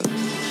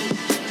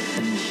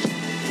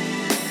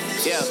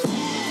Yeah.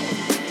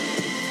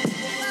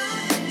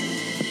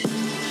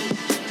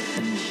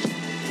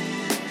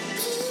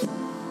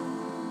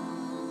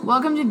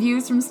 Welcome to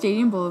Views from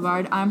Stadium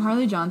Boulevard. I'm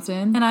Harley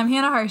Johnson. And I'm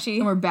Hannah Harshey.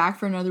 And we're back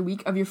for another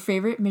week of your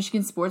favorite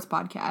Michigan sports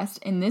podcast.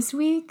 And this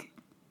week,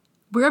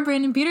 we're a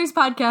Brandon Peters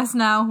podcast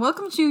now.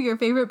 Welcome to your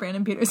favorite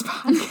Brandon Peters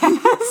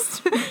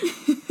podcast.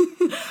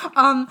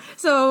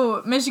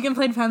 So Michigan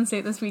played Penn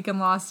State this week and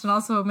lost, and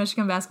also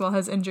Michigan basketball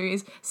has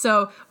injuries.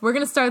 So we're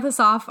going to start this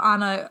off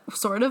on a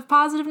sort of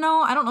positive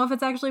note. I don't know if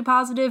it's actually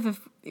positive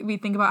if we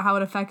think about how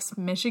it affects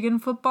Michigan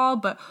football,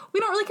 but we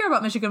don't really care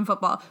about Michigan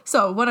football.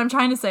 So what I'm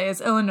trying to say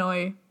is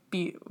Illinois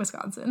beat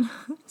Wisconsin.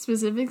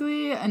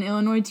 Specifically, an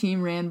Illinois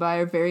team ran by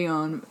our very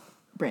own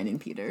Brandon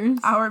Peters.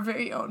 Our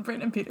very own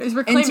Brandon Peters.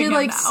 We're claiming him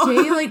now.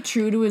 Stay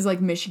true to his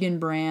Michigan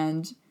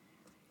brand.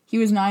 He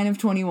was 9 of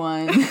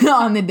 21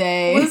 on the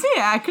day. Was he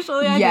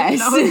actually? I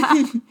yes. didn't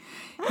know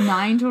that.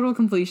 9 total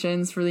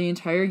completions for the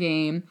entire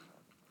game.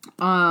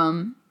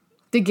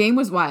 The game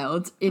was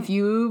wild. If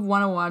you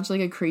want to watch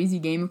a crazy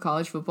game of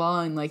college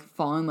football and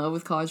fall in love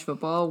with college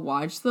football,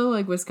 watch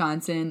the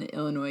Wisconsin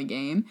Illinois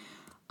game.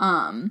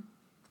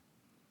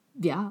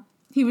 Yeah,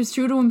 he was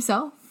true to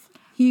himself.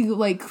 He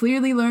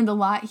clearly learned a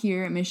lot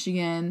here at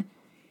Michigan,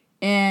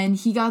 and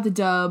he got the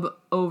dub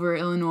over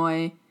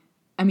Illinois.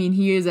 I mean,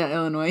 he is at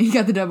Illinois. He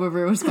got the dub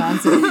over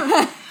Wisconsin.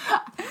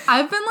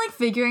 I've been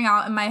figuring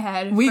out in my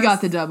head. We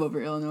got the dub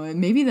over Illinois.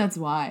 Maybe that's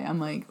why I'm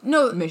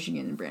no,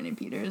 Michigan and Brandon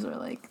Peters are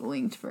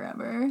linked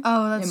forever.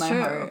 Oh, that's in my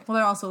true. heart. Well,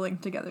 they're also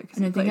linked together.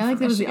 And I think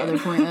that was the other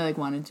point I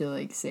wanted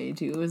to say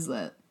too, was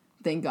that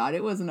thank God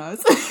it wasn't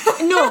us.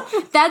 No,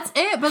 that's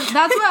it. But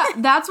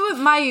that's what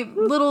my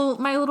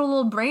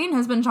little brain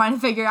has been trying to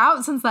figure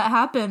out since that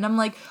happened. I'm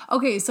like,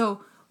 okay,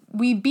 so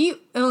we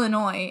beat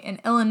Illinois and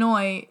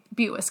Illinois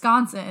beat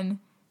Wisconsin.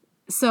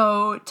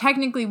 So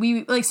technically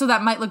we so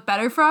that might look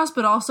better for us,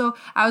 but also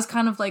I was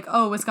kind of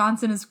oh,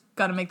 Wisconsin is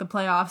gonna make the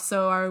playoffs,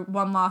 so our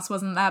one loss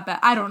wasn't that bad.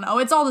 I don't know.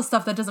 It's all the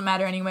stuff that doesn't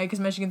matter anyway,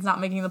 because Michigan's not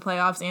making the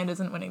playoffs and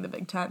isn't winning the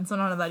Big Ten, so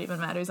none of that even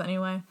matters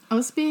anyway.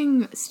 Us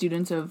being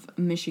students of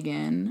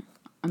Michigan,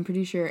 I'm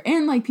pretty sure,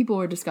 and people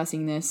were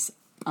discussing this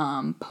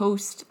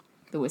post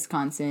the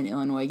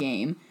Wisconsin-Illinois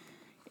game,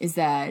 is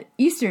that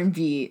Eastern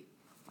beat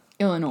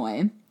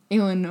Illinois.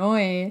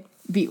 Illinois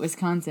beat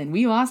Wisconsin.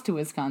 We lost to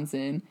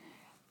Wisconsin.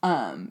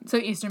 So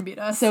Eastern beat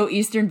us. So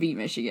Eastern beat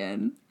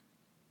Michigan.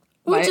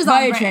 Which is by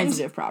on a brand.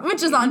 transitive property.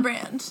 Which is on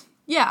brand.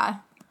 Yeah.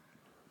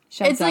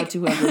 Shouts out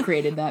to whoever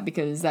created that,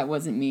 because that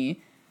wasn't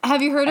me.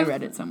 Have you heard I of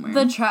read it somewhere.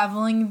 The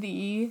traveling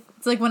the?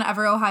 It's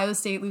whenever Ohio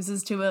State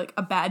loses to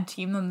a bad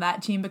team, then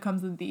that team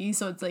becomes the.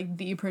 So it's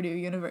the Purdue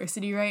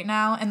University right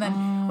now. And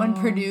then when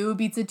Purdue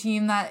beats a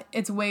team that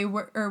it's way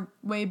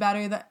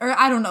better or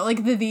I don't know,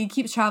 the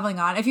keeps traveling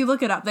on. If you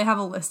look it up, they have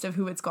a list of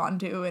who it's gone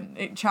to, and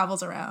it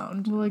travels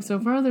around. Well, so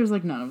far there's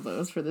none of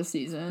those for this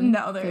season.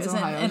 No, there isn't.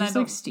 Ohio And just I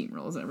don't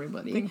steamrolls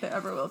everybody. think there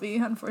ever will be,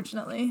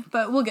 unfortunately.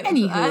 But we'll get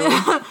into that.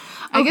 Anywho,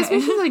 I guess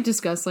we should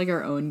discuss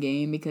our own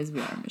game, because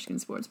we are a Michigan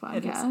sports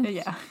podcast.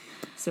 Yeah.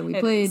 So we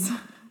played.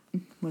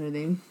 What are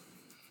they?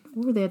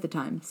 What were they at the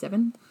time?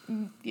 7?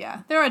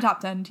 Yeah, they're a top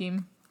 10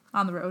 team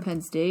on the road.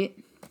 Penn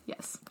State.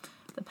 Yes.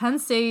 The Penn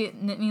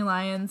State Nittany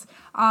Lions.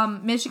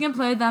 Michigan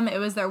played them. It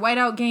was their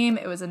whiteout game.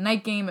 It was a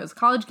night game. It was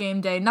college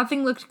game day.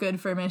 Nothing looked good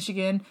for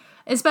Michigan,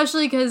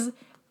 especially because,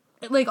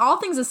 all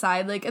things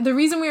aside, the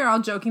reason we were all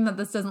joking that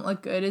this doesn't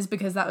look good is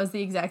because that was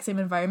the exact same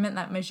environment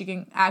that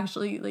Michigan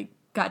actually,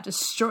 got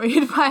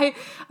destroyed by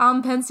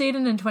Penn State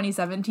in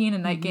 2017, a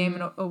night game,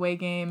 an away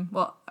game,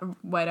 a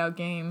whiteout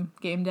game,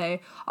 game day.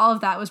 All of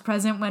that was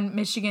present when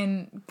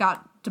Michigan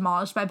got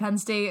demolished by Penn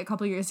State a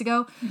couple years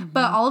ago.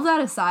 But all of that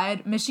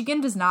aside,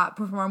 Michigan does not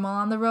perform well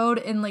on the road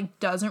and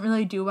doesn't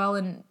really do well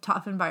in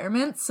tough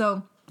environments.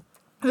 So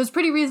it was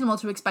pretty reasonable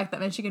to expect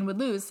that Michigan would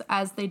lose,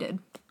 as they did.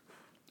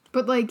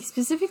 But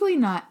specifically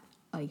not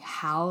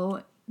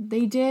how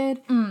they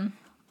did.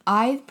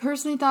 I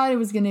personally thought it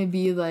was going to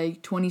be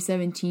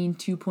 2017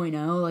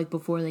 2.0,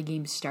 before the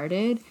game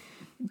started.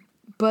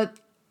 But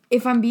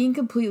if I'm being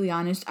completely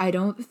honest, I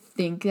don't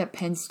think that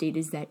Penn State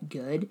is that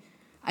good.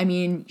 I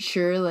mean,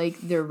 sure,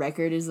 their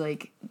record is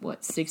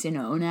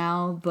 6-0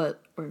 now,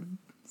 but, or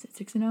is it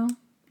 6-0? Have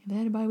they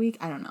had a bye week?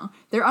 I don't know.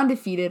 They're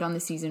undefeated on the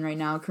season right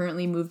now,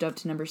 currently moved up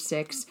to number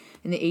 6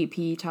 in the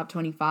AP top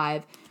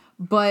 25.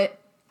 But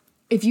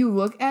if you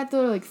look at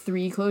the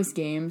 3 close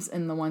games,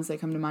 and the ones that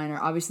come to mind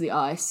are obviously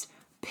us,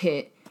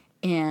 Pitt,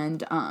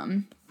 and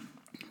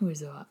who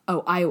is it?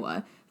 Oh,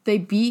 Iowa. They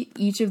beat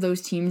each of those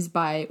teams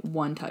by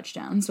 1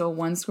 touchdown, so a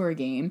 1-score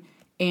game,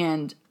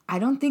 and I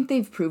don't think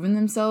they've proven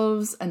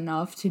themselves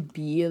enough to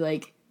be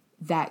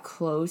that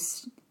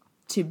close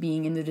to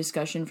being in the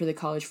discussion for the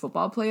college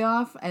football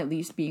playoff, at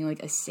least being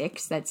a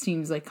 6. That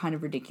seems kind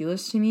of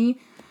ridiculous to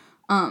me.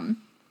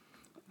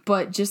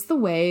 But just the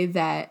way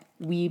that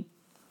we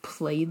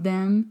played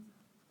them,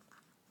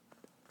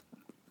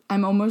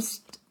 I'm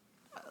almost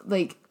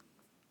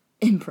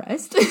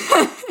impressed.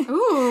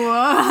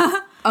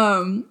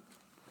 Ooh.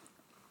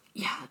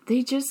 Yeah,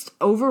 they just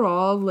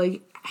overall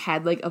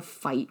had like a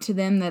fight to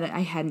them that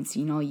I hadn't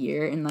seen all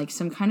year, and like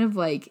some kind of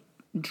like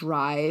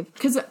drive,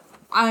 because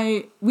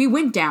we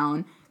went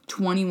down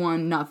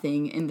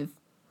 21-0 in the,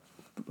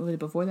 was it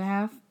before the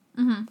half?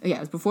 Mm-hmm. Yeah,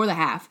 it was before the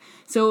half.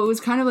 So it was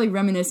kind of like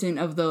reminiscent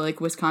of the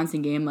like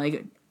Wisconsin game,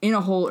 like in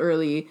a hole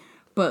early.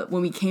 But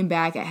when we came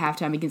back at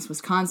halftime against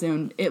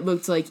Wisconsin, it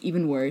looked like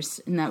even worse,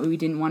 and that we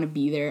didn't want to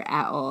be there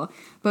at all.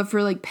 But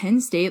for like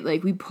Penn State,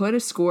 like we put a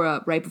score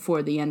up right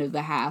before the end of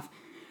the half,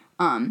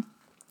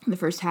 the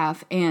first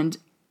half, and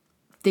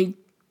they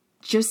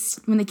just,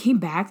 when they came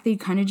back, they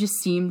kind of just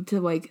seemed to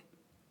like,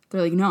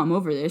 they're like, no, I'm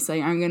over this.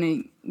 Like,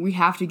 we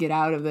have to get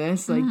out of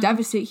this. Like,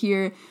 deficit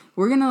here.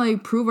 We're gonna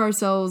like prove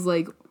ourselves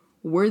like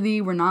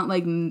worthy. We're not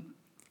like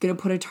gonna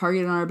put a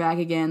target on our back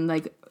again,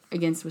 like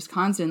against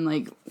Wisconsin.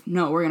 Like,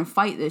 no, we're gonna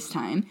fight this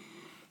time.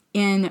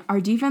 And our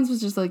defense was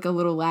just like a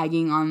little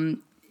lagging on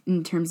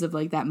in terms of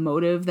like that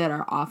motive that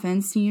our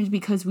offense seemed,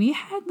 because we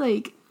had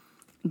like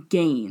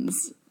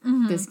gains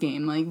this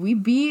game. Like, we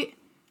beat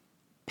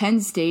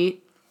Penn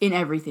State in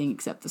everything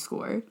except the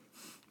score,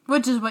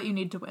 which is what you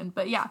need to win.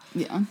 But yeah.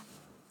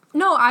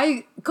 No,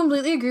 I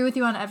completely agree with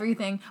you on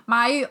everything.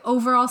 My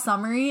overall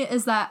summary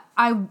is that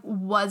I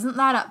wasn't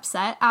that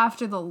upset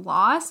after the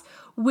loss,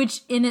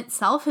 which in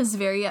itself is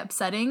very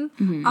upsetting.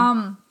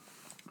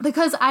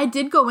 Because I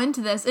did go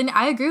into this, and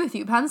I agree with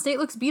you. Penn State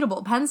looks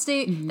beatable. Penn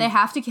State, they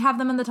have to have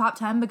them in the top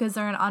 10 because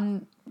they're an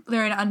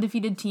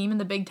undefeated team in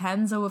the Big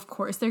Ten, so of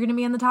course they're going to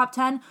be in the top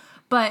 10.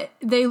 But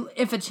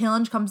if a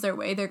challenge comes their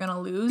way, they're going to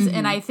lose.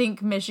 And I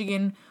think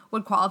Michigan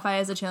would qualify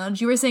as a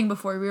challenge. You were saying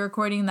before we were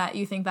recording that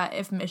you think that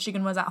if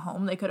Michigan was at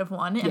home, they could have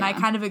won. And I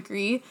kind of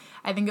agree.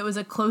 I think it was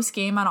a close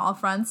game on all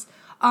fronts.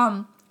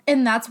 And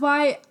that's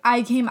why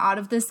I came out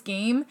of this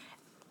game.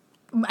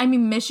 I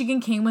mean, Michigan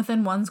came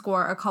within one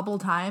score a couple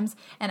times.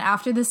 And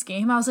after this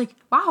game, I was like,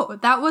 wow,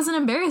 that wasn't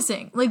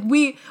embarrassing. Like,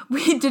 we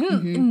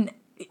didn't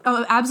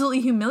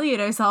absolutely humiliate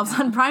ourselves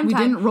on primetime. We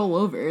didn't roll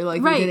over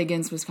like we did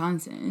against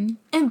Wisconsin.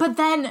 But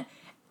then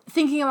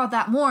thinking about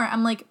that more,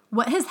 I'm like,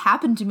 what has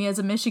happened to me as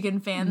a Michigan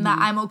fan that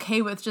I'm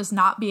okay with just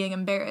not being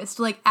embarrassed?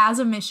 Like, as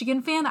a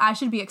Michigan fan, I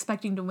should be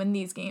expecting to win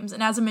these games.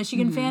 And as a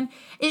Michigan fan,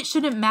 it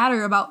shouldn't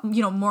matter about,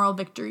 moral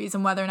victories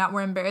and whether or not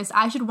we're embarrassed.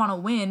 I should want to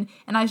win,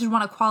 and I should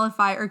want to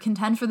qualify or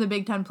contend for the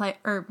Big Ten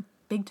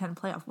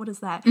playoff. What is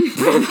that?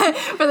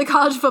 for the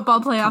college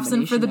football playoffs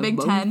and for the Big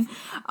Ten.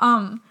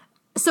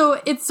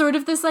 So it's sort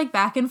of this like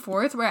back and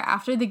forth where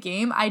after the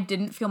game, I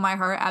didn't feel my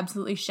heart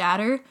absolutely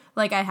shatter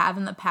like I have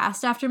in the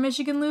past after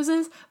Michigan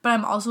loses. But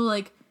I'm also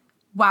like,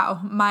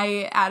 wow,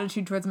 my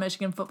attitude towards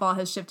Michigan football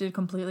has shifted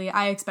completely.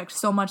 I expect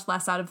so much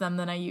less out of them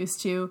than I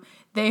used to.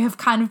 They have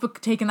kind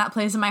of taken that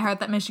place in my heart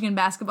that Michigan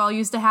basketball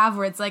used to have,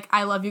 where it's like,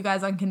 I love you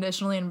guys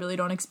unconditionally and really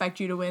don't expect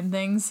you to win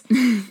things.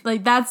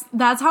 Like, that's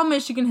how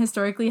Michigan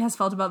historically has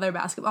felt about their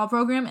basketball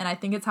program. And I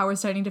think it's how we're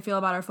starting to feel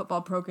about our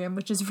football program,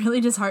 which is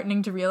really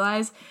disheartening to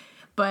realize.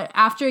 But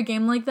after a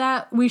game like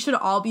that, we should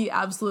all be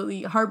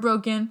absolutely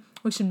heartbroken.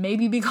 We should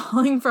maybe be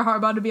calling for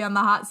Harbaugh to be on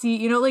the hot seat.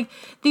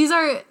 These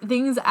are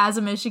things as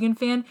a Michigan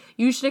fan,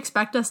 you should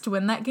expect us to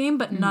win that game,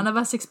 but none of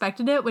us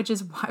expected it, which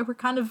is why we're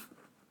kind of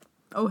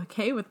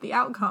okay with the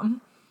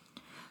outcome.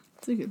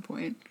 That's a good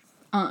point.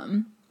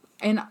 And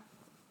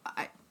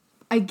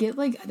I get,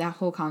 like, that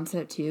whole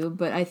concept, too,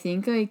 but I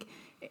think,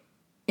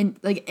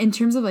 in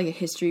terms of, like, a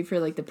history for,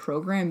 like, the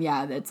program,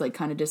 yeah, that's, like,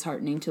 kind of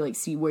disheartening to, like,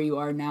 see where you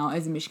are now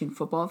as a Michigan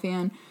football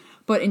fan.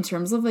 But in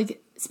terms of,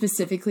 like,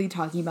 specifically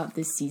talking about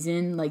this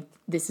season, like,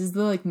 this is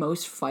the, like,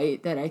 most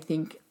fight that I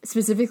think,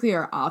 specifically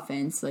our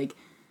offense, like,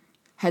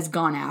 has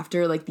gone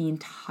after, like, the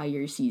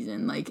entire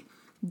season. Like,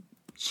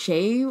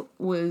 Shea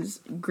was,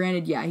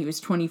 granted, yeah, he was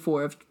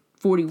 24 of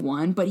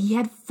 41, but he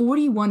had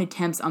 41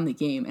 attempts on the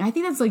game. And I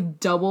think that's, like,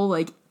 double,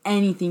 like,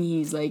 anything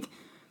he's, like,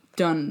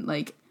 done,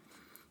 like,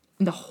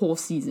 the whole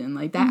season.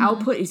 Like, that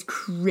output is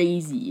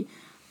crazy.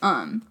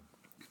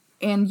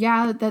 And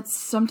yeah, that's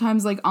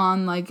sometimes like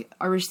on like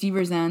our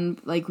receivers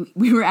end, like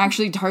we were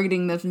actually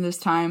targeting them this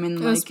time, and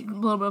like a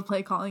little bit of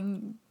play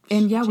calling.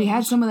 And yeah, we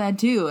had some of that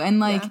too.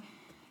 And like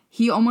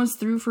he almost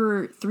threw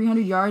for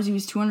 300 yards. He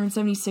was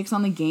 276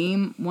 on the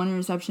game, 1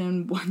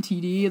 interception, 1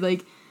 TD.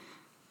 Like,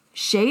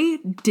 Shea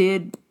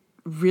did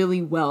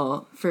really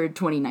well for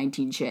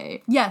 2019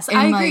 Shea. Yes, and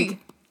I agree. Like,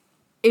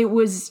 it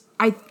was,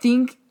 I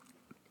think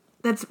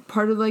that's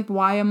part of like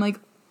why I'm like,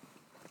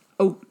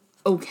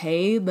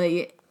 okay,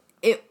 like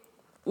it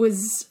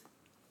was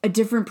a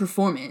different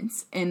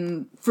performance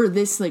and for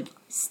this like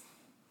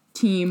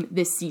team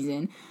this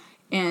season.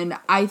 And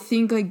I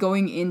think like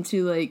going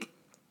into like,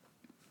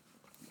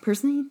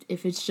 personally,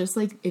 if it's just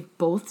like, if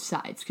both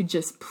sides could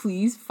just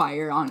please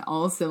fire on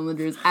all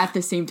cylinders at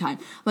the same time.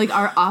 Like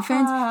our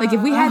offense, like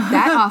if we had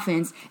that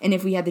offense and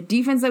if we had the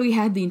defense that we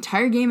had the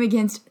entire game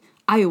against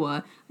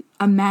Iowa,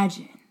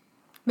 imagine.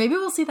 Maybe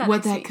we'll see that what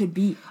next that week. Could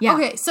be. Yeah.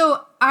 Okay,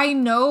 so I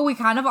know we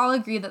kind of all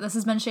agree that this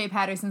has been Shea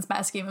Patterson's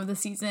best game of the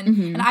season.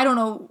 Mm-hmm. And I don't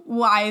know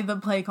why the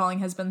play calling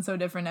has been so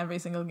different every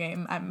single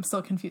game. I'm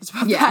still confused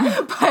about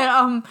that.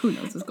 But who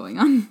knows what's going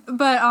on?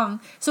 But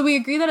so we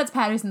agree that it's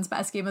Patterson's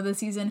best game of the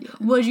season.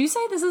 Yeah. Would you say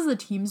this is the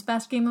team's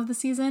best game of the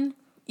season?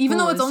 Even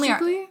though it's only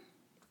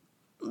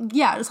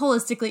just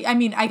holistically. I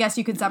mean, I guess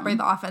you could separate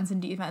the offense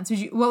and defense.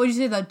 What would you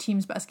say the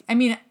team's best? I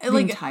mean, the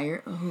like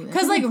entire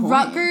because like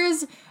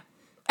Rutgers.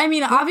 I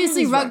mean,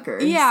 obviously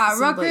Rutgers. Yeah,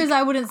 So, Rutgers. like,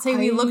 I wouldn't say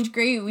we looked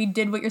great. We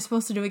did what you're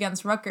supposed to do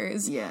against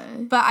Rutgers. Yeah.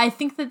 But I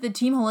think that the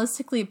team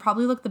holistically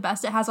probably looked the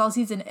best it has all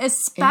season.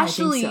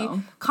 Especially,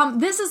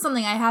 this is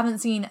something I haven't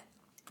seen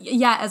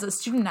yet as a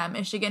student at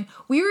Michigan.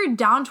 We were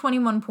down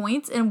 21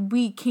 points and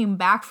we came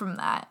back from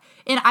that.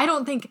 And I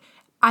don't think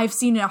I've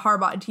seen a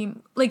Harbaugh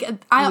team like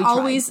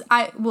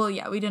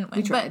we didn't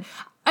win, but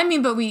I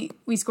mean, but we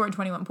scored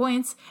 21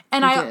 points,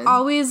 and I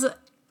always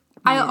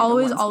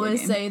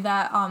say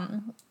that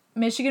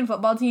Michigan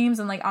football teams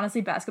and like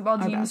honestly basketball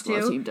teams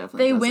too,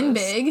 they win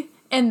big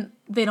and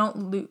they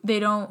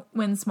don't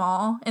win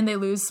small, and they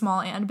lose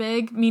small and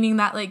big, meaning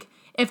that like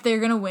if they're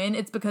gonna win,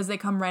 it's because they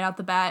come right out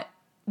the bat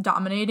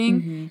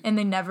dominating, and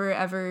they never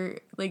ever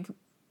like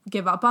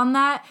give up on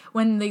that.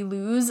 When they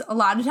lose, a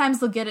lot of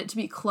times they'll get it to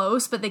be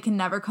close, but they can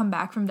never come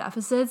back from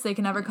deficits. They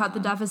can never cut the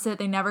deficit.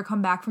 They never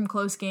come back from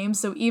close games.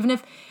 So even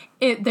if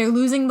they're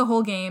losing the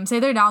whole game,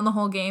 say they're down the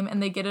whole game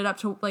and they get it up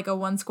to like a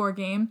 1-score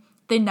game,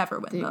 they never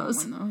win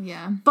those.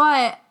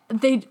 But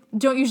they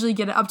don't usually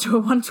get it up to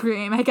a 1-score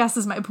game, I guess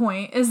is my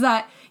point, is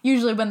that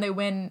usually when they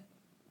win,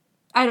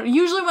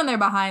 usually when they're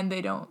behind,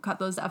 they don't cut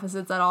those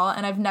deficits at all.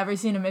 And I've never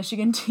seen a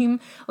Michigan team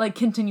like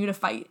continue to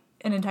fight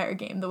an entire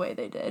game the way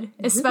they did,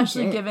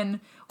 especially given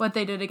what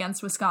they did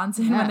against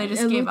Wisconsin when they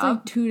just gave up.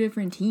 Like two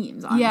different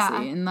teams,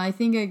 honestly. And I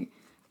think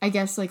I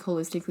guess like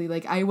holistically,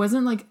 like I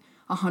wasn't like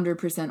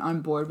 100%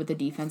 on board with the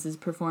defense's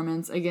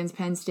performance against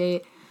Penn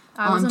State,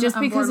 just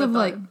because of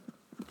like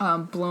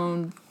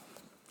blown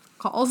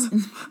calls.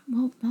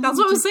 Well, that's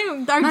what I was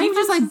saying. Not even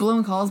just like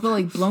blown calls, but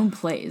like blown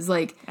plays.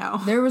 Like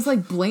there was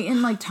like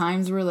blatant like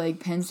times where like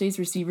Penn State's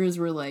receivers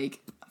were like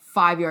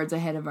 5 yards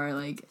ahead of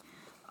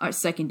our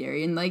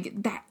secondary, and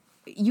like that.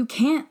 You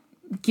can't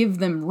give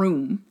them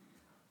room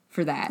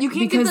for that. You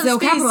can't give them they'll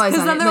capitalize on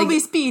it. Because then there'll be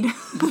speed.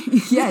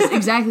 Yes,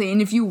 exactly.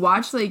 And if you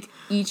watch like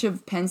each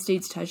of Penn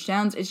State's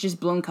touchdowns, it's just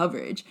blown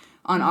coverage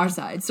on our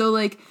side. So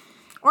like,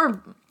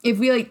 or if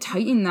we like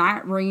tighten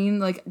that rein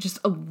like just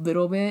a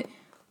little bit.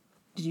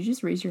 Did you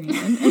just raise your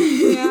hand?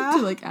 Yeah.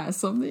 To like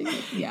ask something?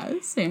 Yeah,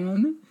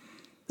 Sam.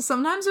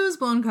 Sometimes it was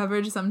blown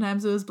coverage.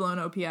 Sometimes it was blown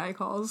OPI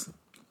calls.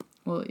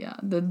 Well, yeah,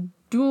 the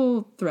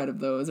dual threat of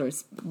those are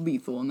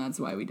lethal, and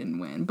that's why we didn't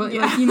win. But,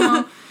 like, you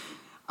know,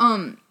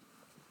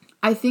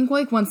 I think,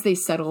 like, once they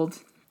settled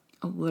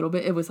a little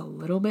bit, it was a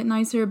little bit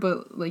nicer.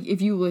 But, like,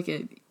 if you look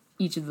at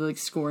each of the, like,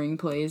 scoring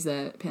plays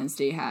that Penn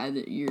State had,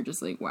 you're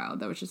just like, wow,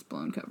 that was just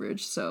blown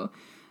coverage. So,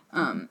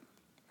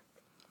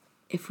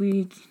 if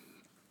we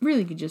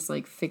really could just,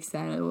 like, fix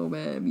that a little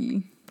bit, that'd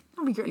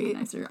be great.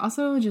 Nicer.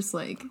 Also, just,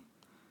 like,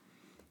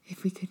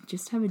 if we could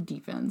just have a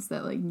defense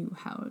that, like, knew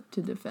how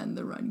to defend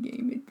the run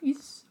game, it'd be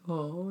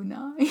so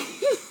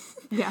nice.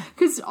 Yeah.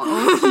 Because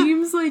all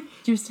teams, like,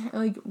 just,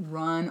 like,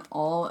 run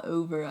all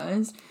over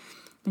us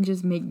and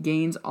just make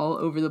gains all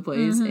over the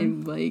place.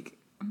 And, like,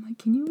 I'm like,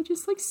 can you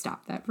just, like,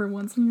 stop that for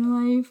once in your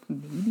life?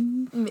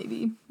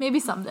 Maybe. Maybe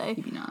someday.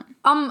 Maybe not.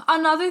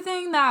 Another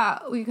thing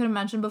that we could have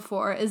mentioned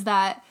before is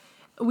that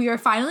we are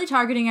finally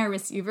targeting our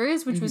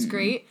receivers, which was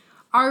great.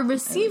 Our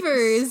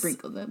receivers...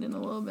 sprinkled that in a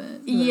little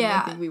bit.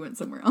 Yeah. I think we went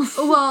somewhere else.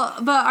 Well,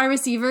 but our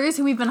receivers,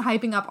 who we've been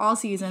hyping up all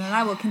season, and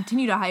I will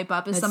continue to hype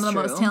up as some of the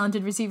most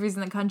talented receivers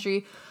in the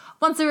country,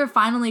 once they were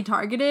finally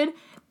targeted,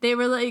 they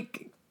were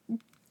like...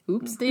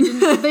 Oops. They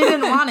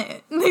didn't want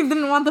it. They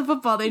didn't want the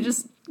football. They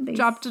just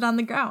dropped it on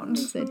the ground.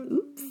 They said,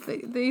 oops.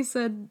 They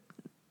said...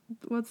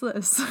 What's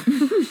this?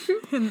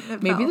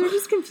 Maybe they're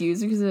just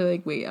confused because they're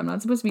like, wait, I'm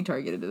not supposed to be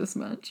targeted this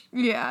much.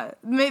 Yeah,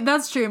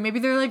 that's true. Maybe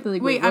they're like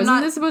wait,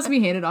 wasn't this supposed to be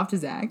handed off to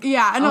Zach?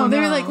 Yeah, no, they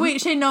were like, wait,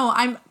 Shay, no,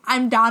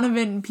 I'm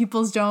Donovan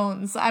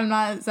Peoples-Jones. I'm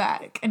not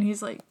Zach. And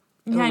he's like,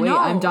 yeah, I know.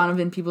 I'm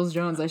Donovan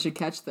Peoples-Jones. I should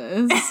catch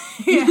this.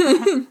 Yeah.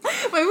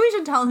 Maybe we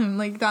should tell him,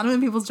 like,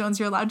 Donovan Peoples-Jones,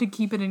 you're allowed to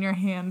keep it in your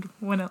hand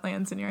when it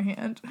lands in your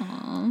hand.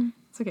 Aww.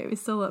 It's okay. We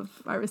still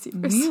love our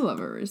receivers. We love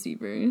our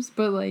receivers,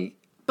 but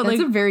that's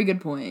a very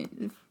good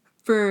point.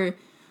 For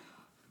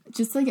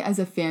just like as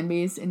a fan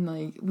base, and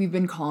like we've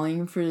been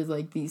calling for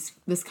like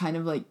this kind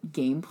of like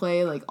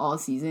gameplay like all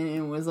season, and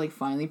it was like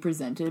finally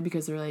presented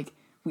because they're like,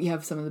 we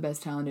have some of the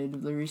best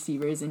talented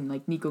receivers in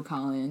like Nico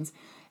Collins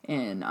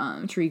and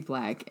Tariq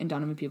Black and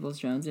Donovan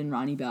Peoples-Jones and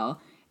Ronnie Bell,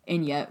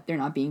 and yet they're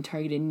not being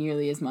targeted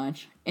nearly as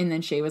much. And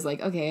then Shay was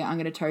like, okay, I'm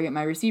gonna target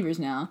my receivers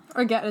now.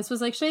 Or Gaddis was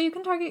like, Shay, you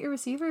can target your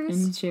receivers.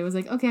 And Shay was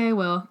like, okay,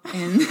 well,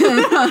 and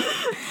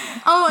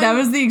that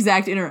was the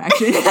exact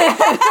interaction.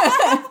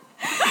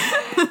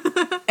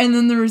 And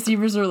then the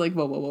receivers are like,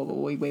 whoa,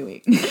 wait.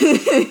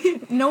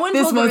 No one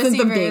told the receivers. The wasn't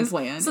the game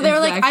plan. So they were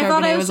like, I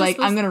thought I was like,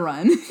 I'm going to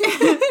run.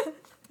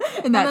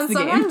 And that's then the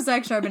sometimes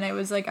Zach Charbonnet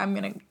was like, I'm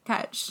gonna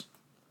catch.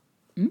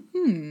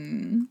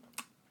 game.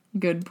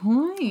 Good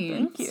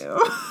point. Thank you.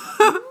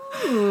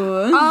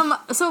 Ooh.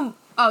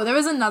 There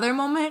was another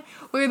moment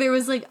where there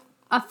was like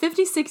a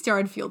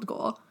 56-yard field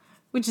goal,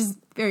 which is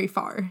very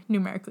far,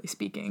 numerically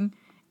speaking.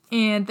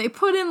 And they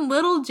put in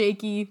little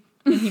Jakey,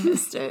 and he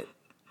missed it.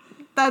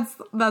 That's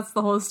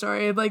the whole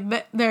story. Like,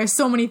 there are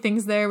so many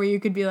things there where you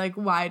could be like,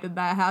 why did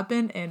that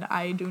happen? And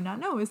I do not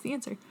know is the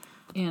answer.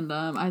 And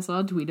I saw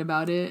a tweet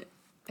about it,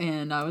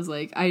 and I was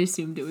like, I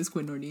assumed it was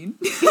Quinn Nordine.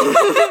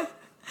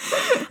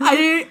 I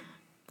didn't...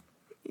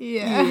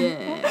 Yeah.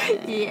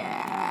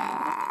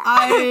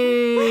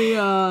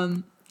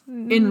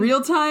 In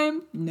real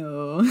time,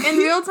 no. In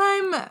real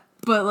time,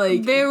 but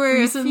like there were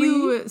recently,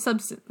 a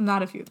few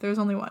not a few. There was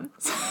only one.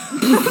 a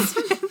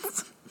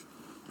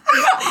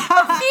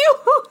few.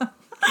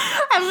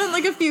 I meant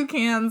like a few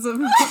cans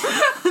of.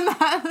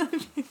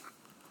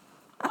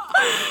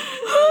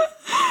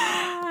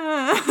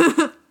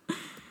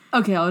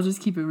 Okay, I'll just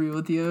keep it real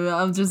with you.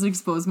 I'll just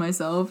expose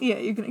myself. Yeah,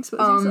 you can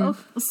expose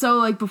yourself. So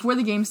like before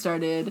the game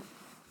started,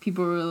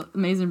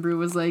 Mason Brew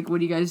was like, what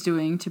are you guys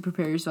doing to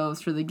prepare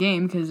yourselves for the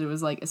game? Because it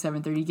was like a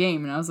 7:30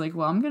 game. And I was like,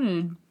 well, I'm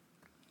going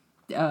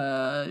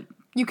to...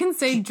 you can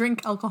say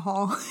drink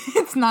alcohol.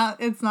 It's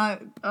not...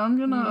 I'm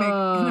going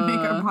to...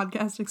 make our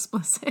podcast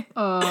explicit.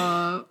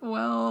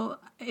 Well,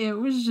 it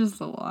was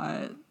just a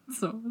lot.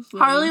 So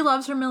Harley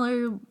loves her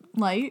Miller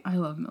Lite. I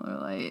love Miller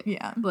Lite.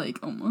 Yeah.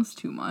 Like, almost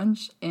too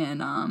much.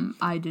 And,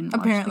 I didn't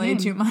Apparently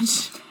watch the game. too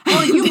much.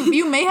 Well,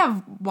 you may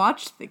have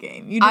watched the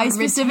game. You didn't I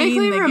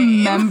specifically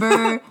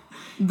remember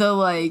the,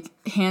 like,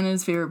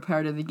 Hannah's favorite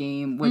part of the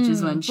game, which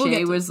is when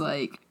Shay was,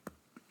 like,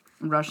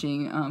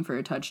 rushing for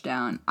a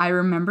touchdown. I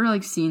remember,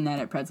 like, seeing that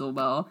at Pretzel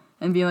Bell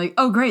and being like,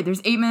 oh, great, there's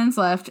 8 minutes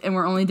left, and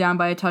we're only down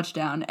by a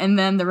touchdown, and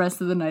then the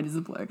rest of the night is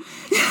a blur.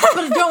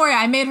 But don't worry,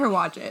 I made her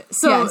watch it.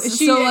 So, yes,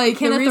 she like,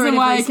 the reason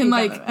why I can,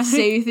 like, that.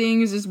 say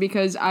things is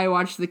because I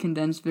watched the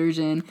condensed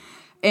version,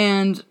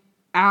 and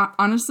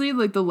honestly,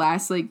 like, the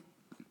last, like,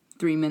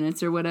 3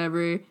 minutes or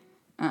whatever,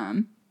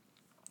 in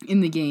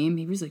the game,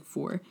 maybe it was, like,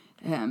 4,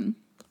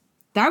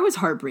 that was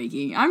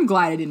heartbreaking. I'm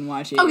glad I didn't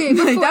watch it. Okay,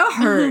 like, that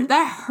hurt.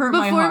 That hurt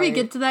my heart. Before we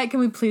get to that, can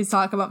we please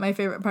talk about my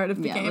favorite part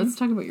of the game? Let's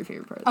talk about your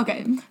favorite part of the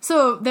game.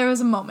 So there was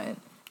a moment.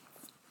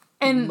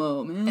 And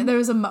there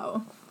was a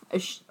Mo.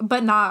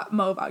 But not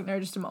Mo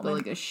Wagner, just a moment. But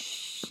like a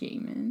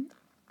shaman.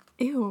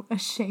 Ew, a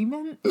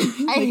shaman?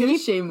 I hate a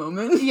shame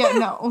moment. Yeah,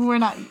 no, we're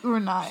not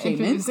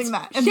introducing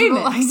that.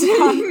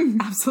 Shaman.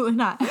 Absolutely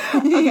not.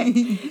 Okay,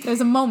 there's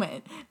a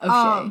moment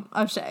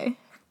of Shay.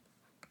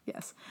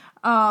 Yes.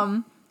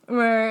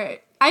 Where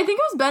I think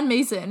it was Ben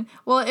Mason.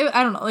 Well,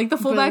 I don't know. Like, the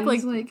fullback,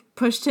 like,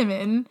 pushed him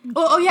in.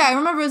 Oh, yeah, I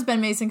remember it was Ben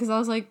Mason because I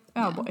was like,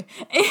 oh, boy.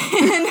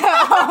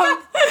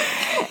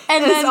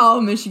 And that's then all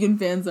Michigan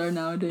fans are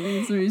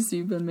nowadays. Where you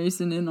see Ben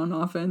Mason in on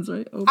offense,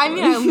 right? Oh, I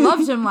mean, I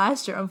loved him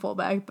last year on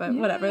fullback, but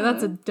whatever.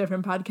 That's a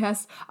different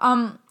podcast.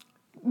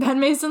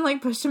 Ben Mason,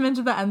 like, pushed him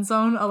into the end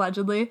zone,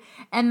 allegedly,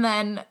 and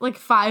then, like,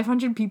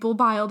 500 people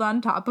piled on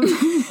top of him.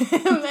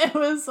 It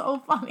was so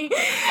funny.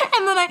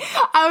 And then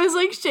I was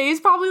like, Shay's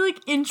probably,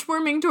 like,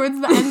 inchworming towards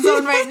the end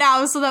zone right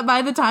now, so that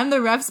by the time the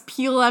refs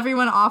peel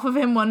everyone off of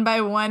him one by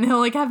one, he'll,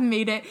 like, have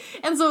made it.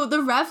 And so the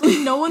refs, like,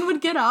 no one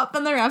would get up,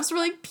 and the refs were,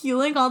 like,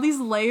 peeling all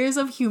these layers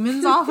of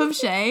humans off of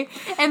Shay,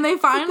 and they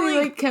finally...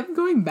 They, like, kept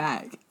going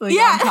back, like,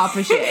 on top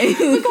of Shay.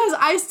 Because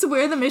I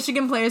swear the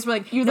Michigan players were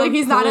like,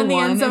 he's not in the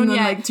end zone and then,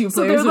 yet. Like, 2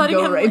 players would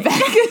go right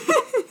back.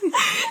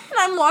 And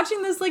I'm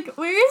watching this, like,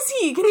 where is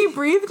he? Can he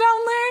breathe down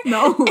there?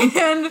 No.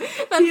 And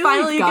then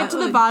finally you get to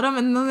the bottom,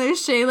 and then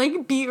there's Shay,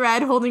 like, beat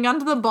red, holding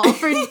onto the ball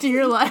for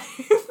dear life.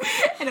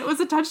 And it was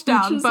a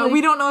touchdown, but like,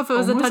 we don't know if it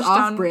was a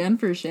touchdown. Off-brand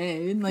for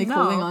Shay, like,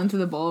 holding onto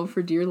the ball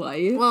for dear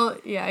life. Well,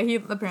 yeah, he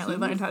apparently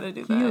learned how to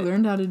do that. He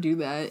learned how to do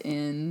that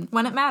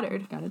when it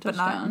mattered. Got a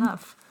touchdown. But not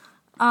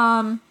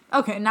enough.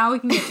 Okay, now we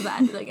can get to the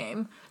end of the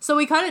game. So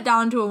we cut it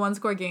down to a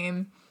 1-score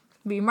game.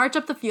 We march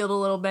up the field a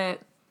little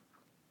bit.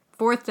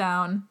 4th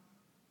down.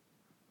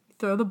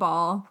 Throw the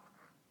ball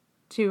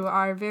to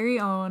our very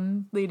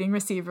own leading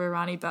receiver,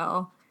 Ronnie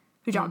Bell,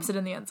 who drops it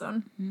in the end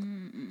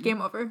zone.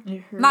 Game over.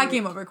 Not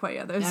game over quite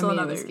yet. There's still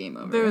another. Game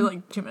over. There were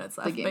like 2 minutes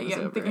left.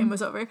 The game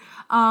was over.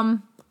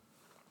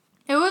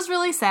 It was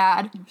really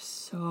sad. It was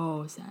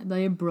so sad.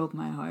 Like, it broke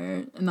my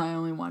heart. And I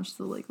only watched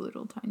the, like,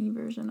 little tiny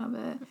version of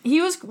it.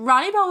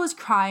 Ronnie Bell was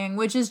crying,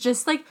 which is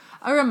just, like,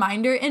 a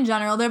reminder in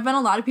general. There have been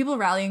a lot of people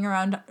rallying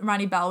around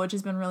Ronnie Bell, which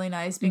has been really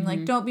nice, being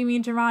like, don't be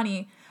mean to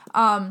Ronnie.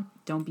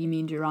 Don't be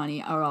mean to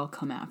Ronnie, or I'll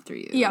come after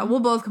you. Yeah,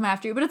 we'll both come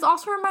after you. But it's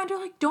also a reminder,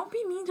 like, don't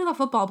be mean to the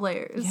football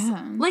players.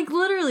 Yeah. Like,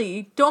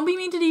 literally, don't be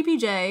mean to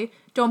DPJ.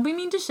 Don't be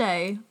mean to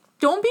Shay.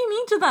 Don't be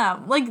mean to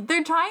them. Like,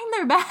 they're trying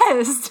their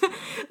best.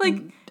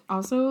 Like...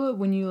 Also,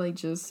 when you, like,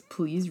 just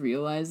please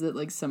realize that,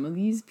 like, some of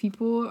these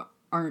people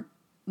aren't,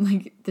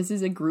 like, this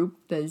is a group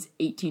that is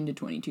 18 to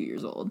 22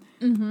 years old.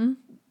 Mm-hmm.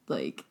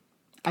 Like,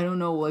 I don't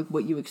know, like,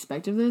 what you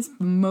expect of this,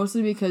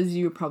 mostly because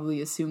you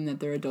probably assume that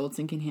they're adults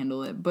and can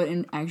handle it, but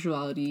in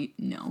actuality,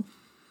 no.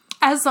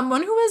 As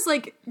someone who has,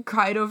 like,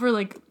 cried over,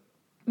 like,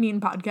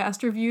 mean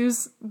podcast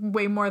reviews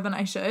way more than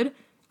I should.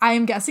 I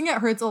am guessing it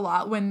hurts a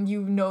lot when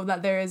you know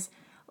that there is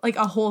like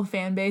a whole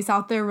fan base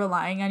out there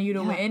relying on you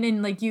to win,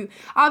 and like you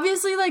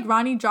obviously like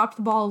Ronnie dropped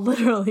the ball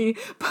literally,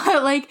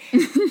 but like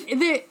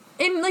it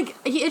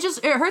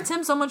hurts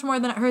him so much more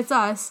than it hurts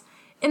us.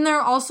 And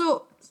they're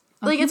also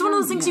like it's one of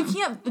those things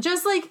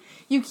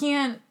you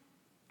can't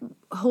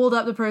hold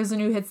up the person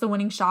who hits the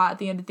winning shot at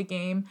the end of the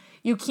game.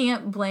 You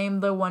can't blame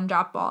the one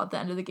drop ball at the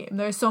end of the game.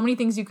 There's so many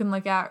things you can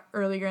look at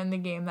earlier in the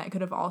game that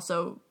could have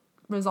also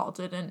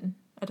resulted in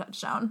a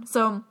touchdown.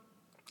 So,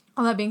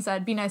 all that being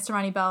said, be nice to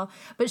Ronnie Bell.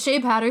 But Shea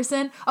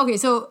Patterson, okay,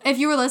 so if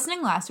you were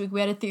listening last week,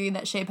 we had a theory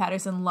that Shea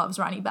Patterson loves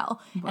Ronnie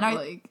Bell. But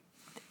and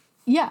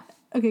yeah,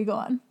 okay, go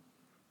on.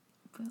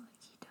 But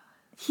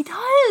he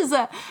does.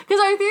 Because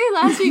our theory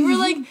last week, we're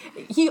like,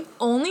 he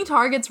only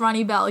targets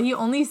Ronnie Bell. He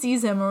only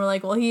sees him. And we're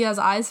like, well, he has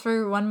eyes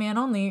for one man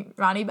only,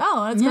 Ronnie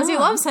Bell. And it's because he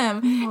loves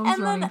him. He loves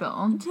and Ronnie then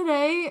Bell.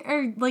 Today,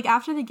 or like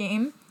after the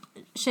game,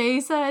 Shea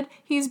said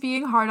he's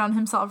being hard on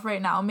himself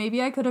right now.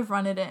 Maybe I could have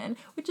run it in,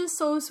 which is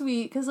so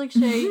sweet. Because like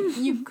Shea,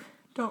 you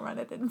don't run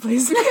it in,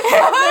 please.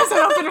 There's an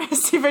open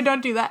receiver.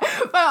 Don't do that.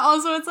 But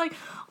also, it's like,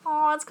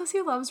 oh, it's because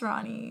he loves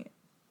Ronnie.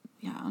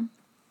 Yeah.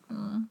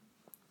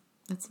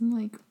 That's some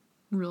like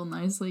real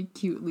nice, like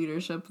cute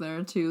leadership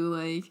there too.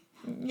 Like,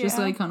 just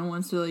like kind of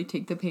wants to like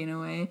take the pain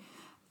away.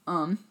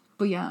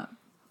 But yeah.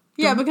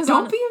 Because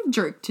don't be a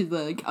jerk to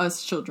like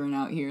us children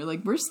out here.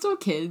 Like, we're still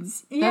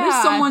kids. Yeah. That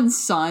is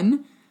someone's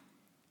son.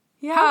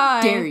 Yeah.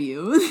 How dare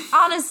you?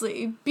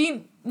 Honestly,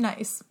 be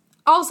nice.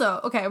 Also,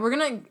 okay, we're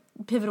gonna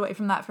pivot away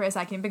from that for a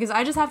second because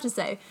I just have to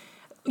say,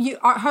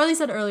 Harley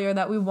said earlier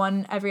that we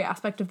won every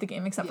aspect of the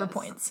game except for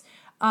points.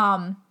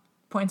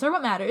 Points are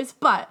what matters,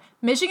 but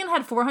Michigan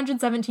had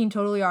 417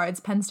 total yards,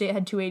 Penn State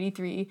had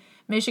 283.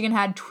 Michigan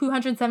had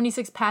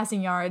 276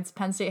 passing yards,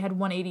 Penn State had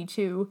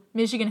 182.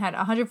 Michigan had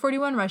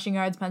 141 rushing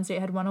yards, Penn State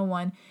had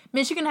 101.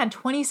 Michigan had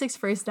 26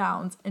 first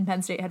downs, and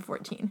Penn State had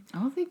 14. I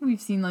don't think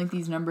we've seen like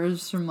these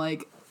numbers from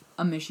like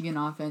a Michigan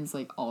offense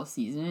like all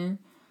season.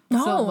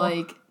 No. So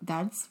like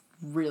that's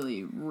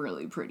really,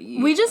 really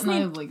pretty. We just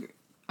need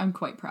I'm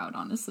quite proud,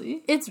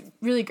 honestly. It's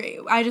really great.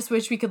 I just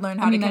wish we could learn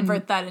how to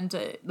convert that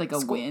into like a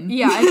win.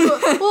 Yeah.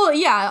 Well,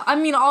 yeah. I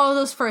mean, all of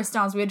those first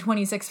downs, we had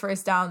 26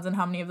 first downs, and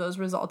how many of those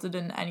resulted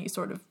in any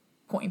sort of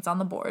points on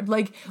the board?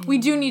 Like, we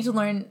do need to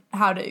learn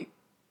how to,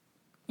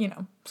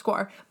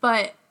 score.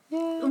 But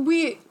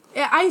I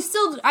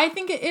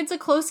think it's a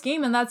close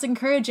game, and that's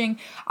encouraging.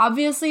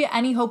 Obviously,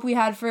 any hope we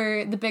had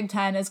for the Big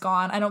Ten is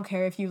gone. I don't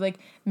care if you like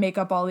make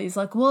up all these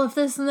like, well, if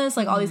this and this,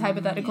 like all these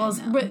hypotheticals.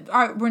 Yeah,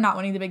 no. We're not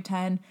winning the Big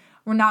Ten.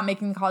 We're not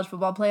making the college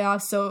football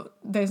playoffs, so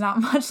there's not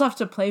much left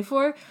to play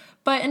for.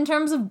 But in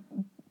terms of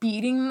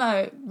beating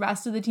the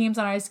rest of the teams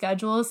on our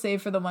schedule,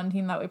 save for the one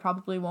team that we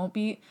probably won't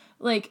beat,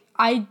 like,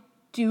 I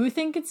do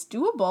think it's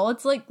doable.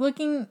 It's like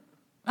looking,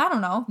 I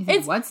don't know.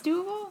 It's what's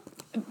doable?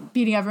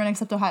 Beating everyone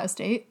except Ohio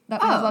State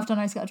that we have left on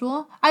our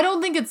schedule. I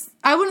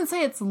wouldn't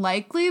say it's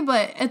likely,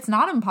 but it's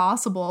not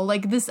impossible.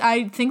 Like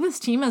I think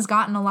this team has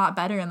gotten a lot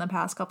better in the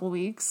past couple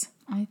weeks.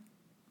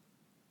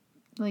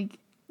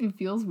 It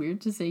feels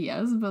weird to say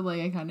yes, but, like,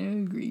 I kind of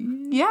agree.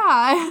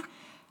 Yeah.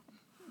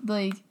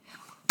 Like,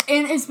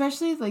 and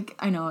especially, like,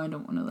 I know I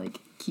don't want to, like,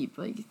 keep,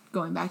 like,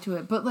 going back to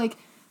it, but, like,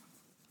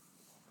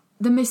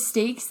 the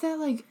mistakes that,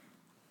 like,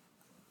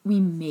 we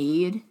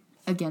made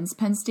against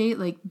Penn State,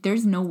 like,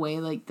 there's no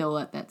way, like, they'll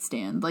let that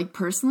stand. Like,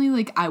 personally,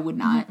 like, I would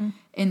not. Mm-mm.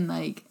 And,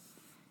 like,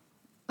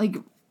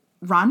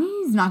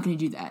 Ronnie's not going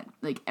to do that,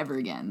 like, ever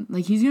again.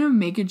 Like, he's going to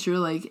make it sure,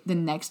 like, the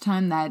next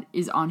time that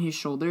is on his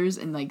shoulders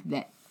and, like,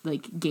 that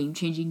like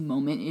game-changing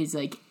moment is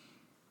like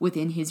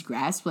within his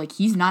grasp, like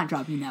he's not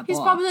dropping that ball. He's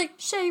probably like,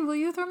 Shea, will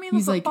you throw me the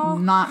football? He's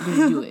like not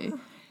gonna do it.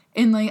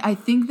 And like I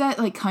think that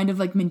like kind of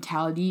like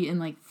mentality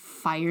and like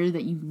fire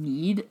that you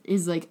need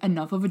is like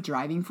enough of a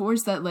driving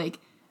force that like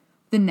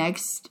the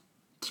next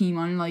team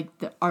on like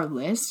our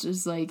list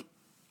is like,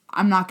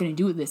 I'm not gonna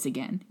do this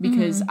again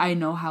because I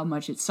know how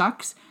much it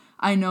sucks.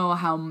 I know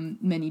how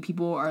many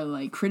people are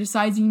like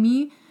criticizing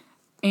me,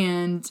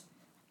 and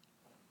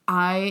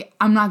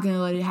I'm not going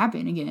to let it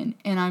happen again.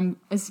 And I'm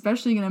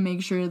especially going to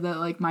make sure that,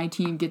 like, my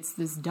team gets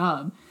this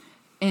dub.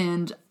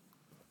 And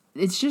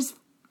it's just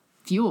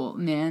fuel,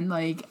 man.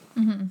 Like,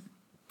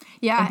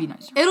 yeah, it'd be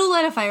nice. It'll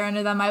light a fire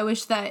under them. I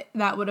wish that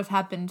would have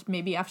happened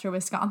maybe after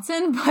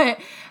Wisconsin. But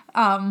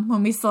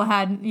when we still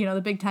had,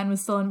 the Big Ten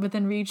was still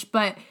within reach.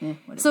 But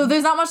so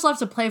there's not much left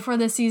to play for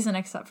this season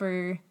except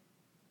for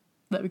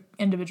the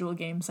individual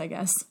games, I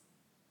guess.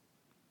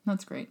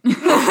 That's great.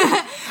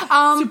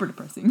 Super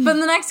depressing. But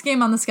the next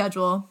game on the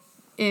schedule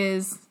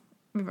is,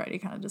 we've already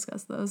kind of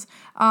discussed those.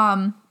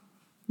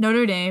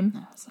 Notre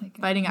Dame,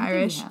 Fighting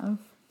Irish.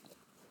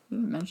 We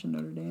haven't mentioned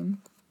Notre Dame.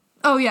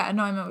 Oh, yeah.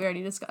 No, I meant we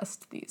already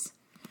discussed these.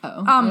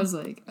 Oh, I was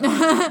like, no,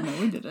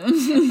 we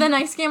didn't. The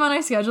next game on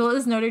our schedule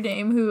is Notre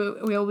Dame, who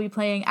we will be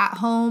playing at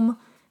home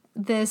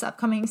this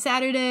upcoming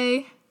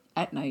Saturday.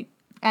 At night.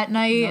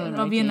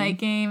 It'll be a night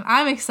game.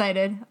 I'm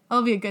excited.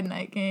 It'll be a good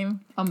night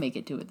game. I'll make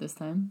it to it this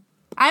time.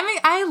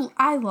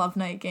 I love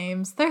night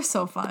games. They're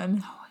so fun.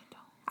 No, I don't.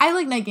 I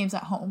like night games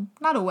at home,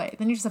 not away.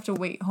 Then you just have to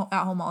wait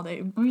at home all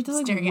day, Or you have to,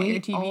 like, staring at your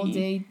wait TV all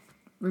day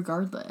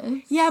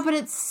regardless. Yeah, but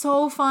it's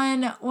so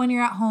fun when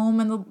you're at home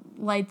and the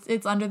lights.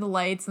 It's under the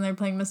lights and they're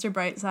playing Mr.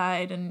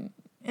 Brightside, and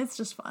it's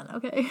just fun.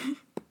 Okay.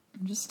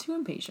 I'm just too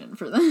impatient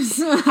for this.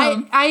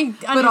 I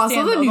but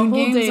also the noon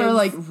games days are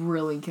like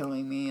really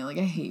killing me. Like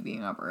I hate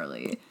being up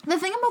early. The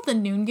thing about the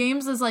noon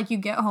games is like you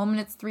get home and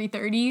it's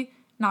 3:30.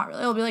 Not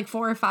really. It'll be like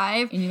 4 or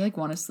 5. And you like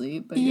want to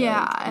sleep, but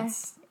yeah,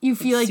 you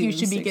feel like you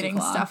should be getting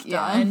stuff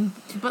done.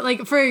 But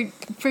like for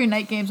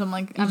night games, I'm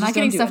like I'm not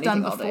getting stuff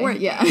done before.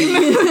 Yeah,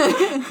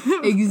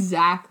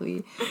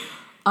 exactly.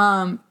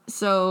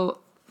 So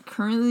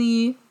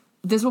currently,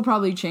 this will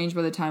probably change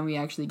by the time we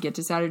actually get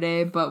to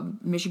Saturday.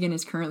 But Michigan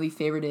is currently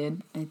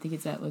favorited. I think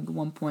it's at like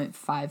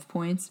 1.5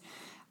 points.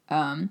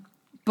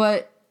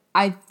 But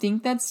I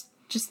think that's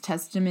just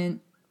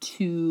testament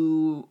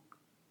to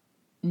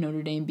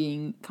Notre Dame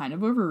being kind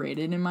of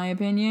overrated, in my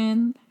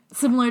opinion.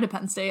 Similar to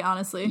Penn State,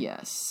 honestly.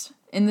 Yes.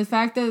 And the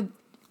fact that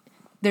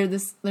they're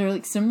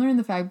like similar in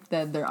the fact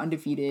that they're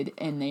undefeated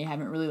and they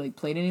haven't really like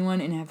played anyone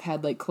and have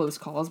had like close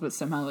calls but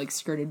somehow like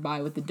skirted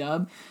by with the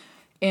dub.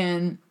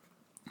 And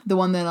the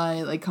one that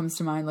I like comes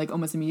to mind like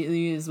almost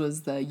immediately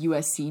was the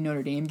USC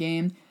Notre Dame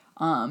game.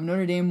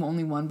 Notre Dame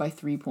only won by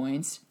 3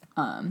 points.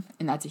 And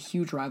that's a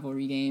huge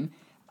rivalry game.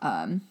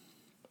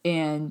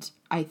 And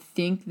I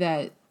think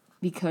that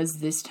because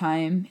this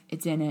time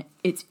it's in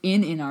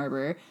Ann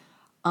Arbor,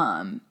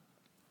 and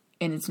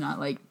it's not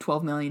like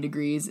 12 million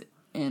degrees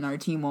and our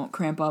team won't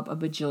cramp up a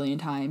bajillion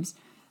times,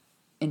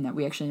 and that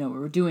we actually know what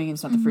we're doing and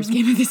it's not the first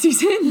game of the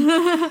season,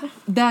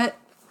 that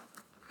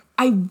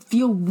I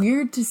feel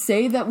weird to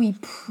say that we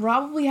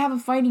probably have a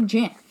fighting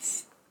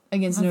chance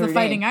against Notre Dame. The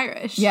Fighting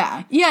Irish.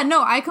 Yeah. Yeah,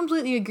 no, I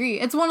completely agree.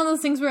 It's one of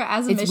those things where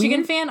as a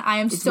Michigan fan, I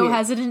am so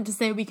hesitant to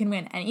say we can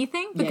win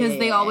anything because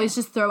they always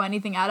just throw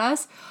anything at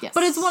us. Yes.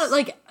 But it's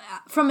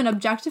from an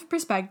objective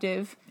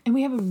perspective. And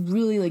we have a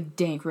really like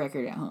dank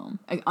record at home.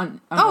 Like,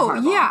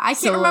 yeah, I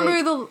can't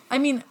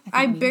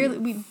remember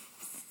we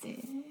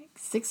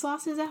 6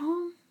 losses at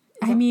home.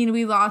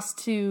 We lost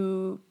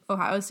to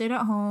Ohio State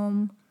at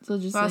home. So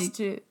just lost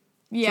to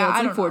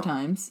I don't 4 know.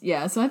 times.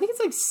 Yeah, so I think it's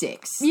like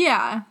 6.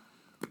 Yeah.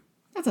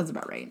 That sounds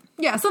about right.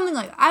 Yeah, something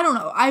like I don't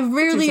know. I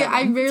rarely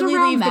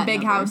leave the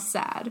big house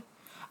sad.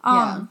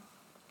 No,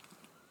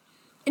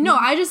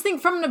 I just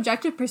think from an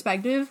objective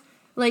perspective,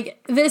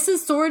 like this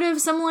is sort of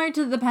similar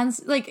to the Penn,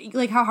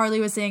 like how Harley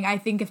was saying. I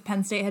think if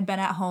Penn State had been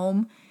at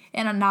home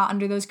and not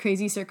under those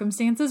crazy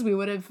circumstances, we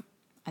would have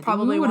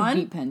probably won.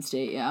 Beat Penn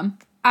State. Yeah,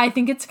 I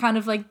think it's kind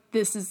of like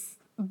this is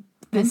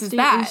Penn State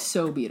is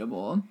so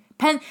beatable.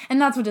 And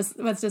that's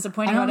what's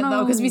disappointing about it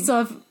though, because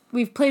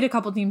we've played a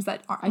couple teams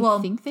that are. I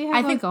think they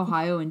have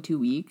Ohio in 2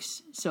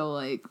 weeks, so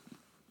like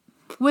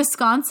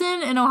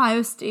Wisconsin and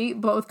Ohio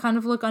State both kind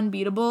of look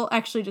unbeatable.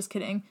 Actually, just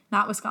kidding,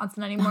 not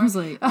Wisconsin anymore. I was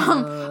like,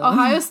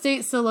 Ohio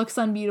State still looks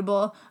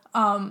unbeatable,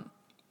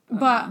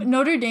 but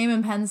Notre Dame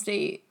and Penn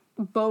State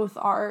both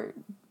are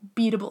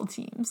beatable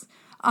teams.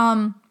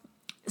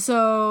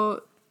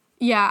 So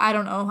yeah, I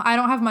don't know. I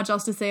don't have much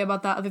else to say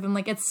about that other than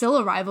like it's still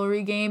a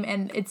rivalry game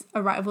and it's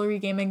a rivalry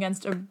game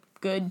against a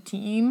good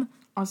team.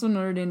 Also,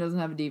 Notre Dame doesn't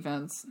have a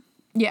defense.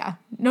 Yeah,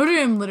 Notre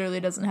Dame literally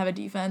doesn't have a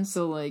defense.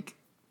 So, like,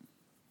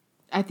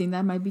 I think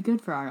that might be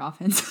good for our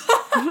offense.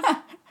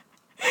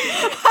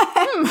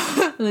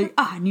 Like,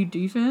 new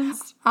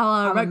defense.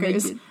 I'll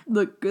Rutgers. Make it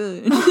look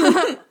good.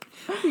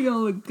 We're gonna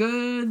look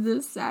good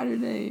this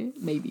Saturday.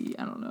 Maybe.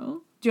 I don't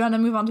know. Do you want to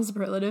move on to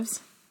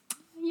superlatives?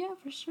 Yeah,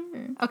 for sure.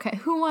 Okay,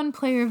 who won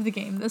player of the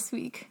game this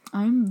week?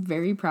 I'm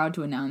very proud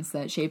to announce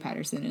that Shea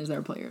Patterson is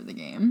our player of the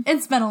game.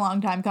 It's been a long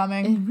time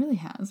coming. It really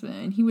has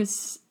been. He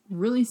was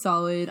really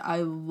solid. I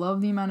love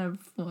the amount of,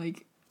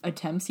 like,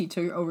 attempts he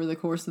took over the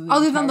course of the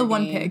Other than the game.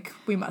 one pick,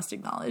 we must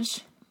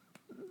acknowledge.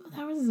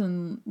 That was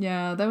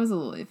that was a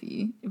little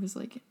iffy. It was,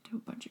 like, to a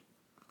bunch of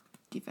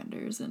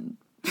defenders, and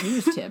he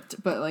was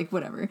tipped, but, like,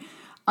 whatever.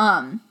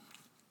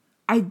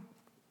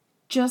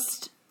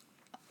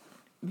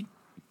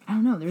 I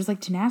don't know, there's,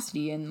 like,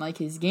 tenacity in, like,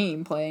 his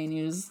gameplay, and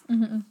he was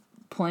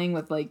playing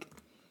with, like,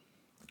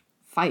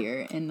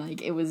 fire, and, like,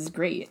 it was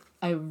great.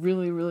 I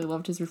really, really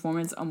loved his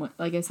performance.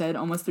 Like I said,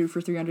 almost threw for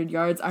 300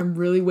 yards. I'm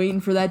really waiting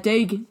for that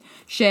day,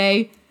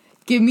 Shea.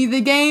 Give me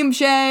the game,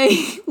 Shea.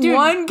 Dude.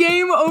 1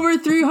 game over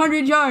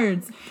 300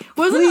 yards.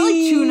 Wasn't it like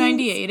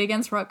 298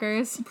 against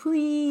Rutgers?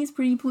 Please,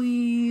 pretty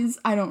please.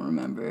 I don't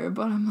remember,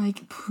 but I'm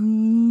like,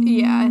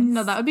 please. Yeah,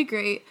 no, that would be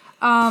great.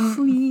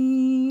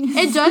 Please.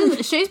 It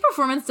does. Shea's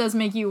performance does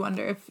make you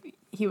wonder if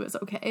he was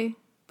okay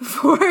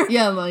before.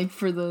 Yeah, like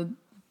for the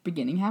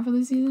beginning half of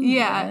the season.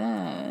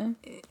 Yeah.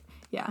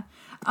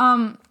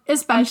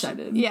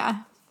 Especially.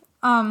 Yeah.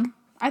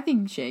 I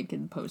think Shea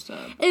can post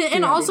up.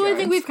 And also, I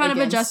think we've kind of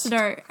adjusted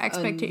our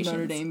expectations.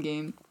 Notre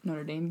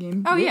Dame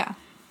game. Oh, yeah.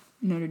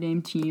 Notre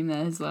Dame team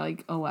that has,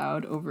 like,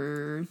 allowed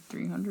over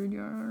 300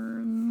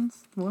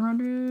 yards,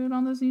 400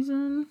 on the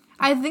season.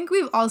 I think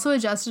we've also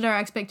adjusted our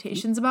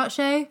expectations about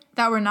Shea,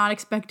 that we're not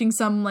expecting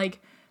some, like,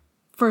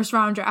 first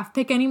round draft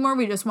pick anymore.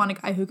 We just want a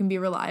guy who can be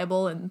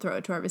reliable and throw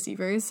it to our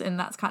receivers, and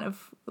that's kind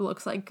of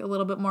looks like a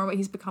little bit more what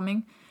he's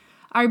becoming.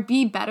 Our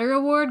Be Better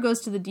award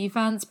goes to the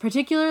defense,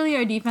 particularly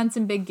our defense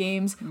in big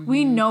games.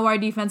 We know our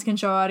defense can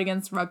show out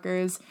against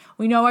Rutgers.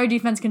 We know our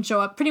defense can show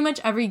up pretty much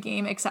every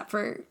game except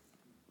for,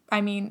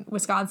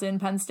 Wisconsin,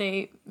 Penn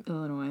State,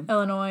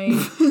 Illinois.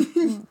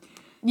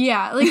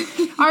 Yeah, like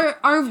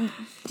our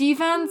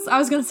defense, I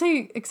was going to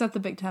say except the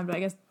Big Ten, but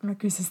I guess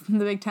Rutgers is in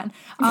the Big Ten.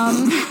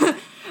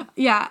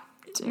 Yeah,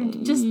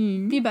 just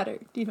be better,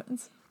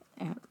 defense.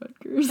 At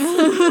Rutgers.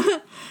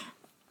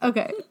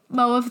 Okay,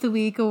 Mo of the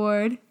Week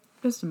award.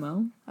 Just a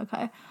Mo.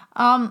 Okay.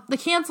 The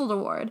canceled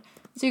award.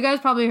 So you guys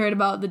probably heard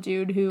about the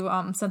dude who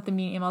sent the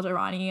mean email to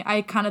Ronnie.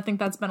 I kind of think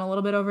that's been a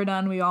little bit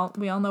overdone. We all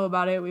know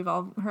about it. We've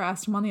all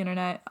harassed him on the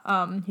internet.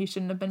 He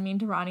shouldn't have been mean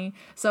to Ronnie.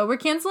 So we're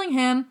canceling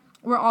him.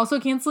 We're also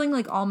canceling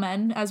like all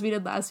men as we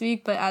did last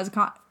week, but as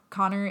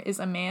Connor is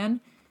a man,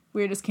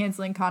 we're just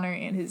canceling Connor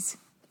and his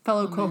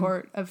fellow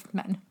cohort of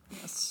men.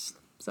 Yes.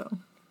 So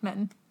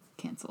men.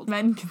 Canceled.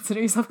 Men,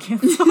 consider yourself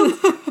canceled.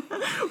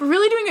 We're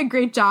really doing a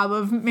great job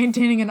of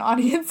maintaining an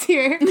audience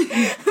here.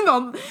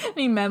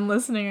 Any men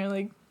listening are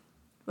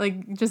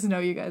like just know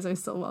you guys are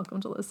still welcome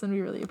to listen.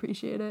 We really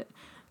appreciate it.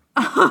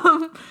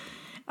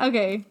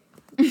 Okay.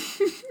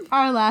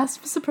 Our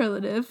last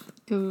superlative.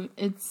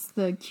 It's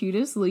the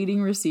cutest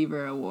leading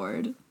receiver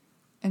award.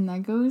 And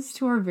that goes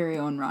to our very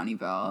own Ronnie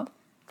Bell.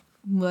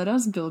 Let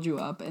us build you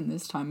up in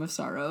this time of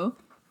sorrow.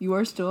 You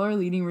are still our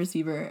leading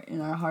receiver in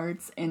our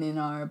hearts and in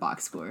our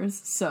box scores.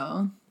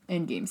 So,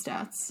 and game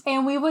stats.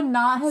 And we would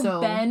not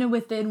have been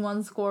within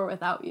one score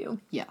without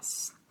you.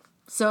 Yes.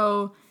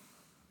 So,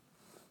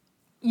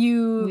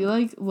 we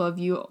love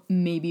you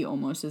maybe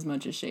almost as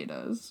much as Shay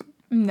does.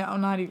 No,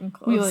 not even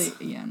close.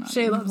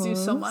 Shay loves close. You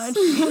so much.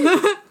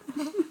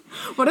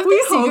 What if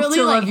we secretly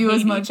love you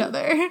as much each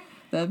other?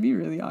 That'd be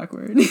really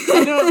awkward.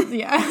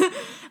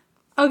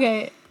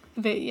 Okay,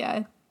 but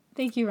yeah,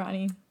 thank you,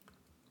 Ronnie.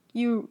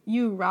 You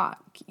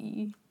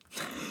rocky.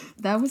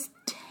 That was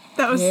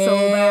so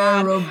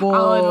bad.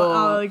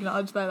 I'll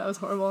acknowledge that. That was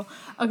horrible.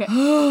 Okay.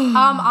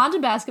 On to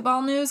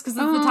basketball news, because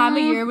it's the time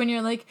of year when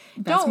you're like,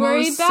 don't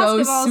worry,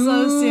 basketball's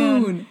so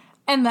soon.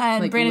 And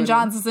then Brandon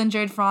Johnson's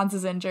injured, Franz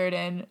is injured,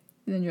 and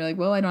then you're like,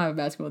 well, I don't have a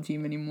basketball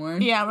team anymore.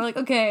 Yeah, we're like,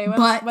 okay,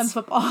 when's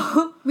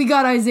football? We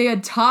got Isaiah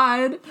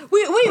Todd.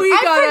 We haven't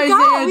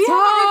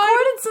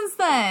recorded since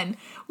then.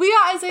 We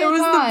got Isaiah Todd.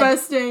 It was the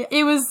best day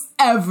it was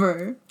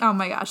ever. Oh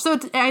my gosh. So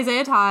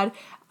Isaiah Todd,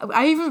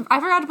 I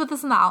forgot to put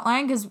this in the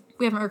outline because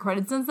we haven't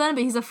recorded since then,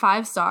 but he's a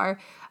 5-star.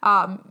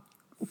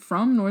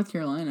 From North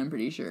Carolina, I'm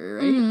pretty sure,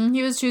 right? Mm-hmm.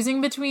 He was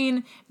choosing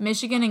between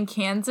Michigan and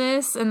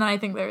Kansas, and then I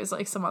think there was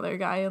like some other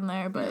guy in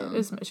there, but it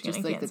was Michigan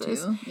and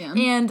Kansas. The two. Yeah.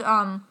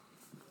 And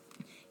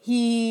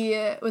he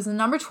was the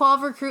number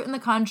 12 recruit in the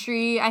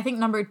country. I think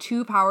number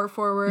 2 power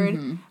forward.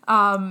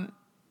 Mm-hmm.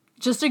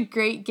 Just a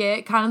great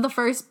get. Kind of the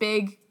first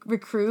big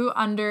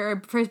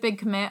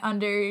commit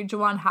under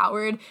Juwan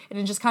Howard, and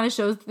it just kind of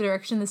shows the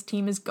direction this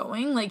team is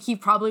going. Like, he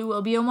probably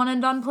will be a one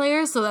and done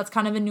player, so that's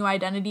kind of a new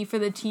identity for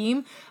the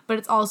team, but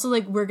it's also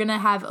like we're gonna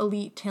have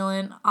elite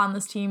talent on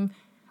this team.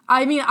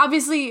 I mean,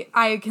 obviously,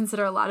 I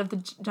consider a lot of the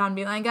John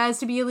Beilein guys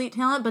to be elite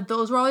talent, but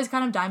those were always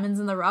kind of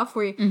diamonds in the rough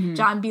where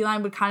John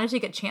Beilein would kind of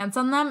take a chance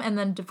on them and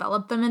then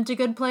develop them into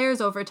good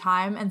players over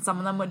time, and some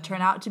of them would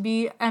turn out to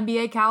be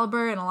NBA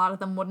caliber, and a lot of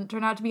them wouldn't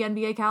turn out to be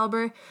NBA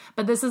caliber.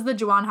 But this is the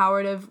Juwan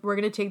Howard of, we're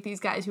going to take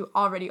these guys who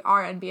already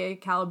are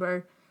NBA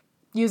caliber,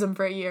 use them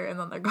for a year, and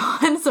then they're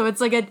gone. So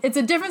it's like it's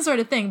a different sort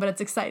of thing, but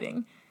it's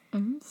exciting.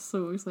 I'm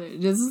so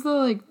excited. This is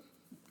the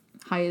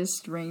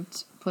highest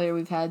ranked player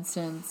we've had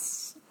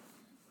since...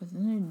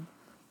 Wasn't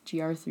it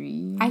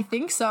GR3? I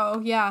think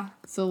so, yeah.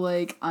 So,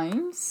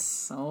 I'm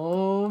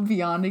so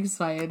beyond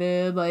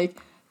excited.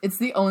 It's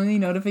the only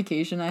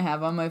notification I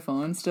have on my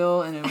phone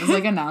still, and it was,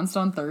 announced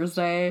on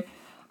Thursday.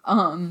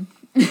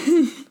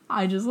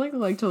 I just,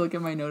 like to look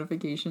at my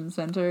notification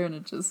center, and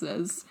it just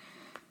says...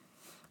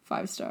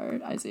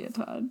 5-star Isaiah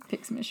Todd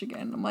picks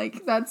Michigan. I'm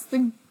like, that's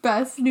the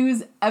best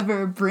news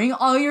ever. Bring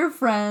all your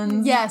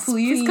friends. Yes,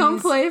 please come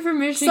play for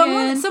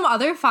Michigan. Some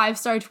other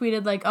 5-star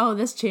tweeted oh,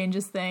 this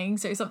changes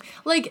things or something.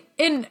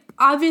 And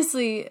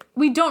obviously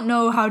we don't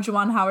know how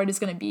Juwan Howard is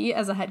going to be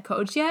as a head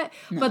coach yet.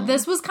 No. But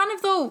this was kind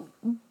of the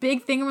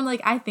big thing where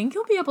I think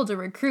he'll be able to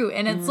recruit,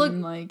 and it's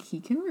he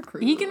can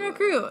recruit. He can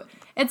recruit.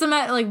 It's a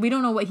matter we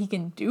don't know what he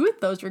can do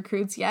with those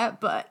recruits yet,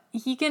 but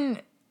he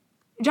can.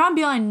 John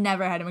Beilein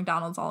never had a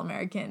McDonald's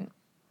All-American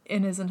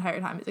in his entire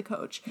time as a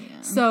coach.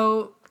 Yeah.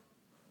 So,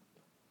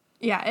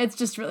 yeah, it's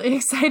just really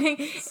exciting.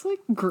 It's,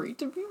 great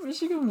to be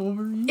Michigan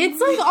Wolverine.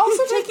 It's,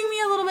 also taking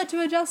me a little bit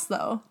to adjust,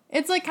 though.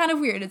 It's, kind of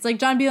weird. It's,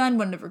 John Beilein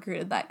wouldn't have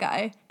recruited that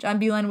guy. John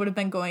Beilein would have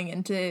been going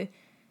into,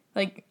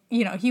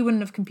 he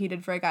wouldn't have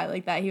competed for a guy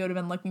like that. He would have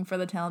been looking for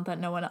the talent that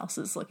no one else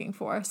is looking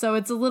for. So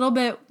it's a little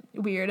bit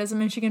weird as a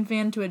Michigan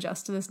fan to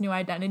adjust to this new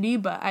identity,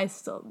 but I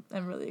still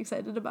am really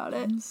excited about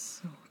it. I'm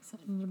so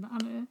excited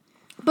about it.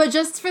 But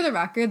just for the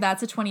record,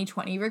 that's a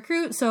 2020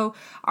 recruit, so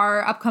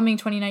our upcoming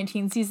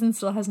 2019 season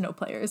still has no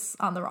players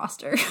on the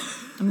roster.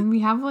 I mean, we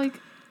have, like,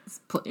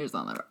 players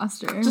on the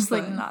roster. Just,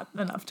 like, not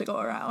enough to go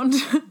around.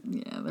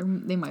 Yeah,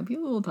 they might be a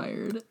little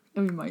tired.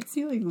 And we might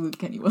see, like, Luke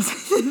Kenny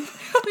Wilson.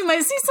 We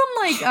might see some,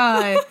 like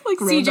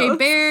CJ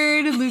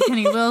Baird, Luke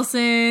Kenny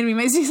Wilson. We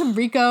might see some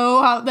Rico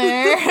out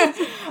there.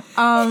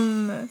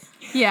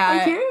 Yeah.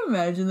 I can't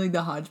imagine, like,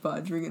 the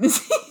hodgepodge we're gonna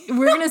see.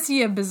 We're gonna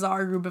see a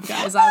bizarre group of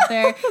guys out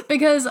there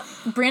because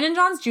Brandon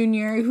Johns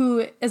Jr.,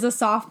 who is a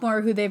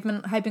sophomore who they've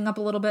been hyping up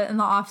a little bit in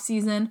the off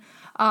season,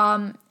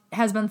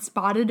 has been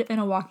spotted in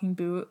a walking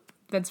boot.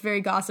 That's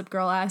very Gossip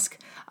Girl-esque.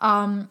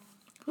 I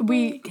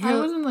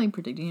wasn't, like,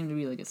 predicting him to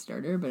be, like, a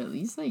starter, but at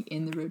least, like,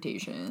 in the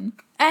rotation.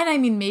 And, I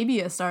mean, maybe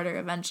a starter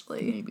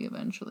eventually. Maybe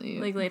eventually.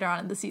 Like, later on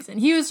in the season.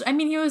 He was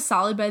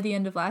solid by the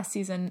end of last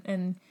season,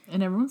 and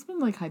everyone's been,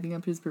 like, hyping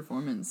up his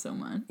performance so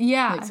much.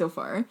 Yeah. Like, so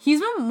far.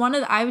 He's been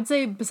I would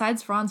say,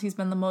 besides Franz, he's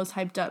been the most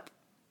hyped up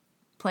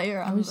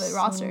player on the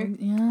roster.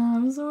 Yeah, I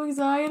was so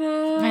excited.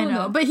 I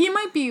know, but he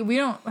might be. We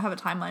don't have a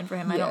timeline for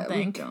him. I don't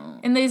think. We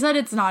don't. And they said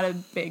it's not a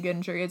big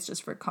injury. It's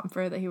just for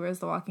comfort that he wears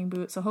the walking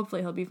boot. So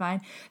hopefully he'll be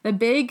fine. The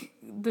big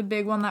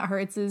one that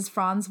hurts is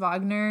Franz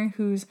Wagner,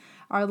 who's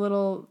our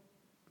little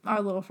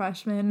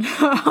freshman.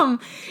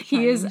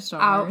 He is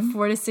out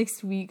 4 to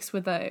 6 weeks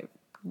with a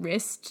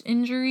wrist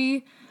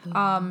injury,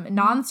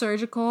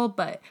 non-surgical,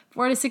 but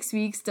 4 to 6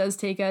 weeks does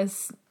take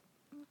us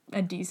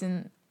a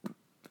decent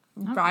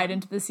ride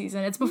into the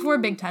season. It's before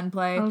Big Ten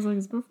play. I was like,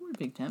 it's before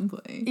Big Ten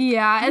play.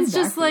 Yeah, it's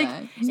just like,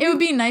 it would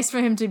be nice for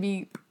him to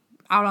be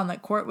out on the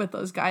court with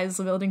those guys,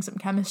 building some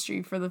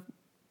chemistry for the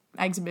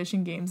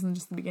exhibition games and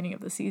just the beginning of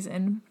the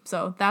season.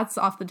 So that's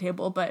off the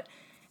table, but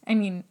I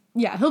mean,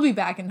 yeah, he'll be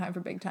back in time for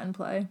Big Ten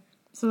play.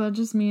 So that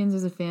just means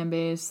as a fan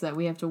base that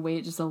we have to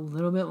wait just a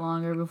little bit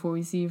longer before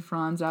we see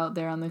Franz out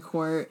there on the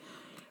court,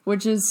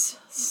 which is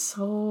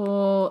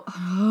so...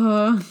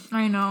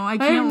 I know, I can't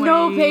wait. I have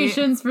no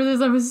patience for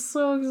this. I was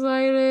so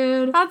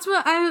excited. That's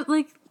what I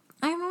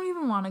don't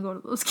even want to go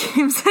to those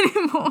games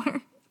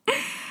anymore.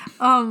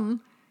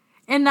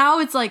 And now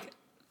it's like,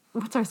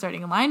 what's our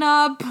starting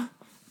lineup?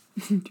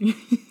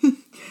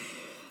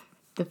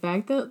 The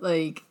fact that,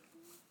 like,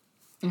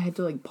 I had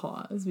to, like,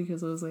 pause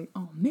because I was like,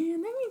 oh,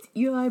 man, that means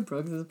Eli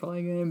Brooks is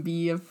probably going to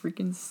be a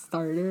freaking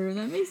starter.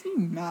 That makes me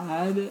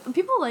mad.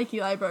 People like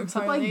Eli Brooks,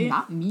 but, like,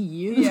 not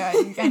me. Yeah,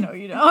 I know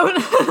you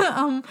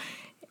don't.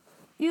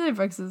 Eli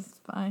Brooks is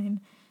fine.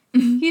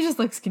 He just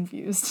looks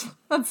confused.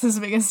 That's his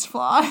biggest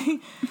flaw. He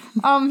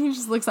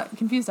just looks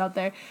confused out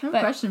there. I have a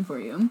question for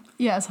you.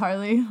 Yes,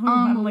 Harley.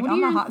 I'm like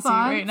on the hot seat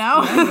right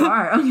now. Yeah, you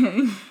are.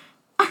 Okay.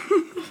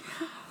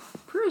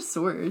 Per a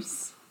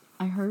source,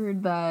 I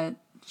heard that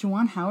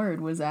Juwan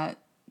Howard was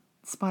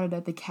spotted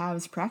at the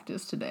Cavs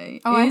practice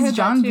today. Oh, I heard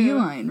John that too.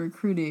 Beilein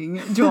recruiting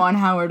Juwan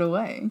Howard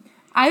away?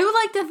 I would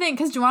like to think,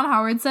 because Juwan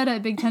Howard said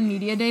at Big Ten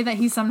Media Day that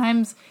he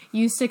sometimes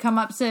used to come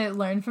up to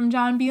learn from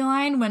John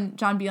Beilein when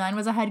John Beilein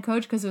was a head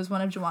coach, because it was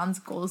one of Juwan's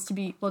goals to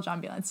be, well,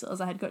 John Beilein still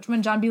is a head coach.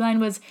 When John Beilein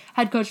was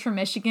head coach for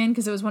Michigan,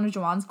 because it was one of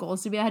Juwan's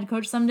goals to be a head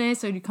coach someday,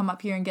 so he'd come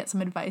up here and get some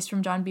advice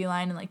from John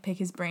Beilein and, like, pick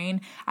his brain.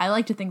 I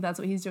like to think that's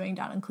what he's doing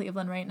down in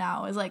Cleveland right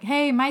now, is like,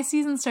 hey, my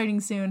season's starting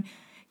soon.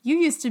 You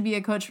used to be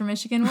a coach for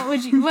Michigan.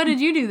 What did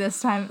you do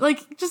this time?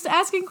 Like, just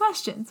asking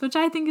questions, which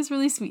I think is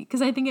really sweet,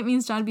 because I think it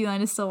means John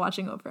Beilein is still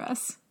watching over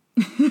us.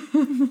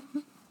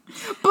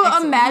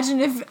 But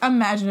imagine if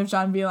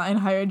John Beilein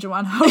hired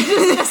Juwan Howard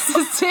as an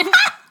assistant.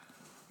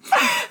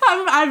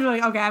 I'd be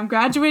like, okay, I'm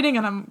graduating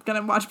and I'm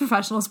gonna watch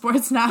professional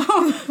sports now.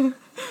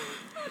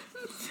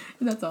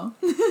 That's all.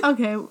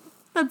 Okay,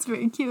 that's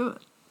very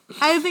cute.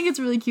 I think it's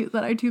really cute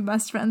that our two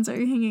best friends are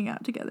hanging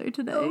out together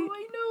today. Oh,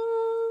 I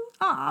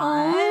know.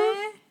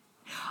 Aww.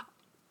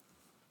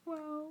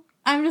 Wow.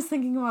 I'm just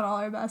thinking about all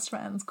our best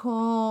friends.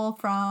 Cole,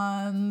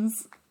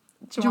 Franz,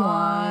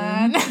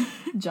 Juwan,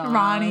 John,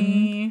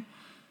 Ronnie,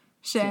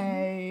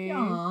 Shay,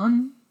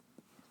 John,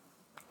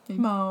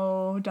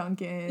 Mo,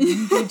 Duncan,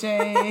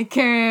 DJ,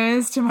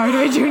 Karis, Tim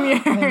Hardaway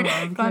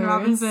Jr., Glenn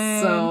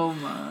Robinson. So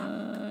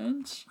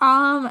much.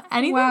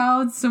 Anything?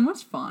 Wow, it's so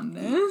much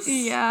fondness.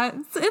 Yeah,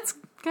 it's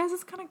guys,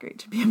 it's kind of great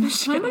to be a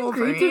Michigan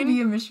Wolverine. Great to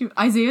be a Michigan.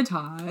 Isaiah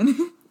Todd.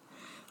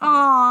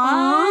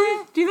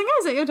 Aww. Do you think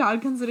Isaiah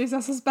Todd considers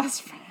us his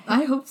best friend?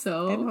 I hope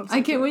so.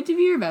 I can't wait to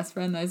be your best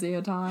friend,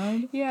 Isaiah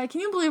Todd. Yeah,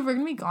 can you believe we're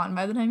gonna be gone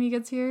by the time he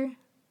gets here?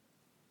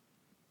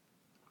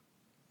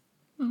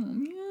 Oh,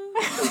 man.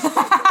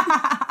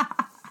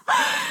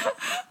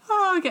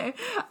 Oh, okay.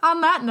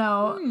 On that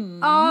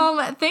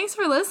note, thanks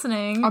for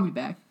listening. I'll be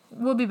back.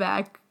 We'll be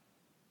back.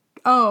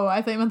 Oh,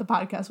 I thought you meant the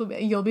podcast will be.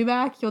 You'll be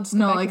back? You'll just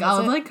come back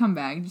I'll come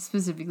back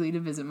specifically to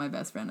visit my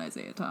best friend,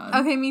 Isaiah Todd.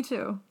 Okay, me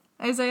too.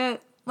 Isaiah,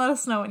 let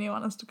us know when you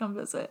want us to come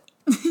visit.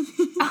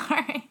 All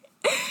right.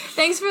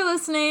 Thanks for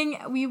listening.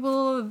 We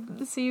will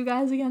see you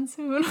guys again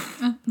soon.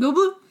 Go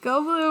Blue.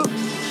 Go Blue.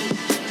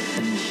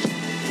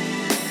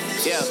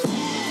 Yeah.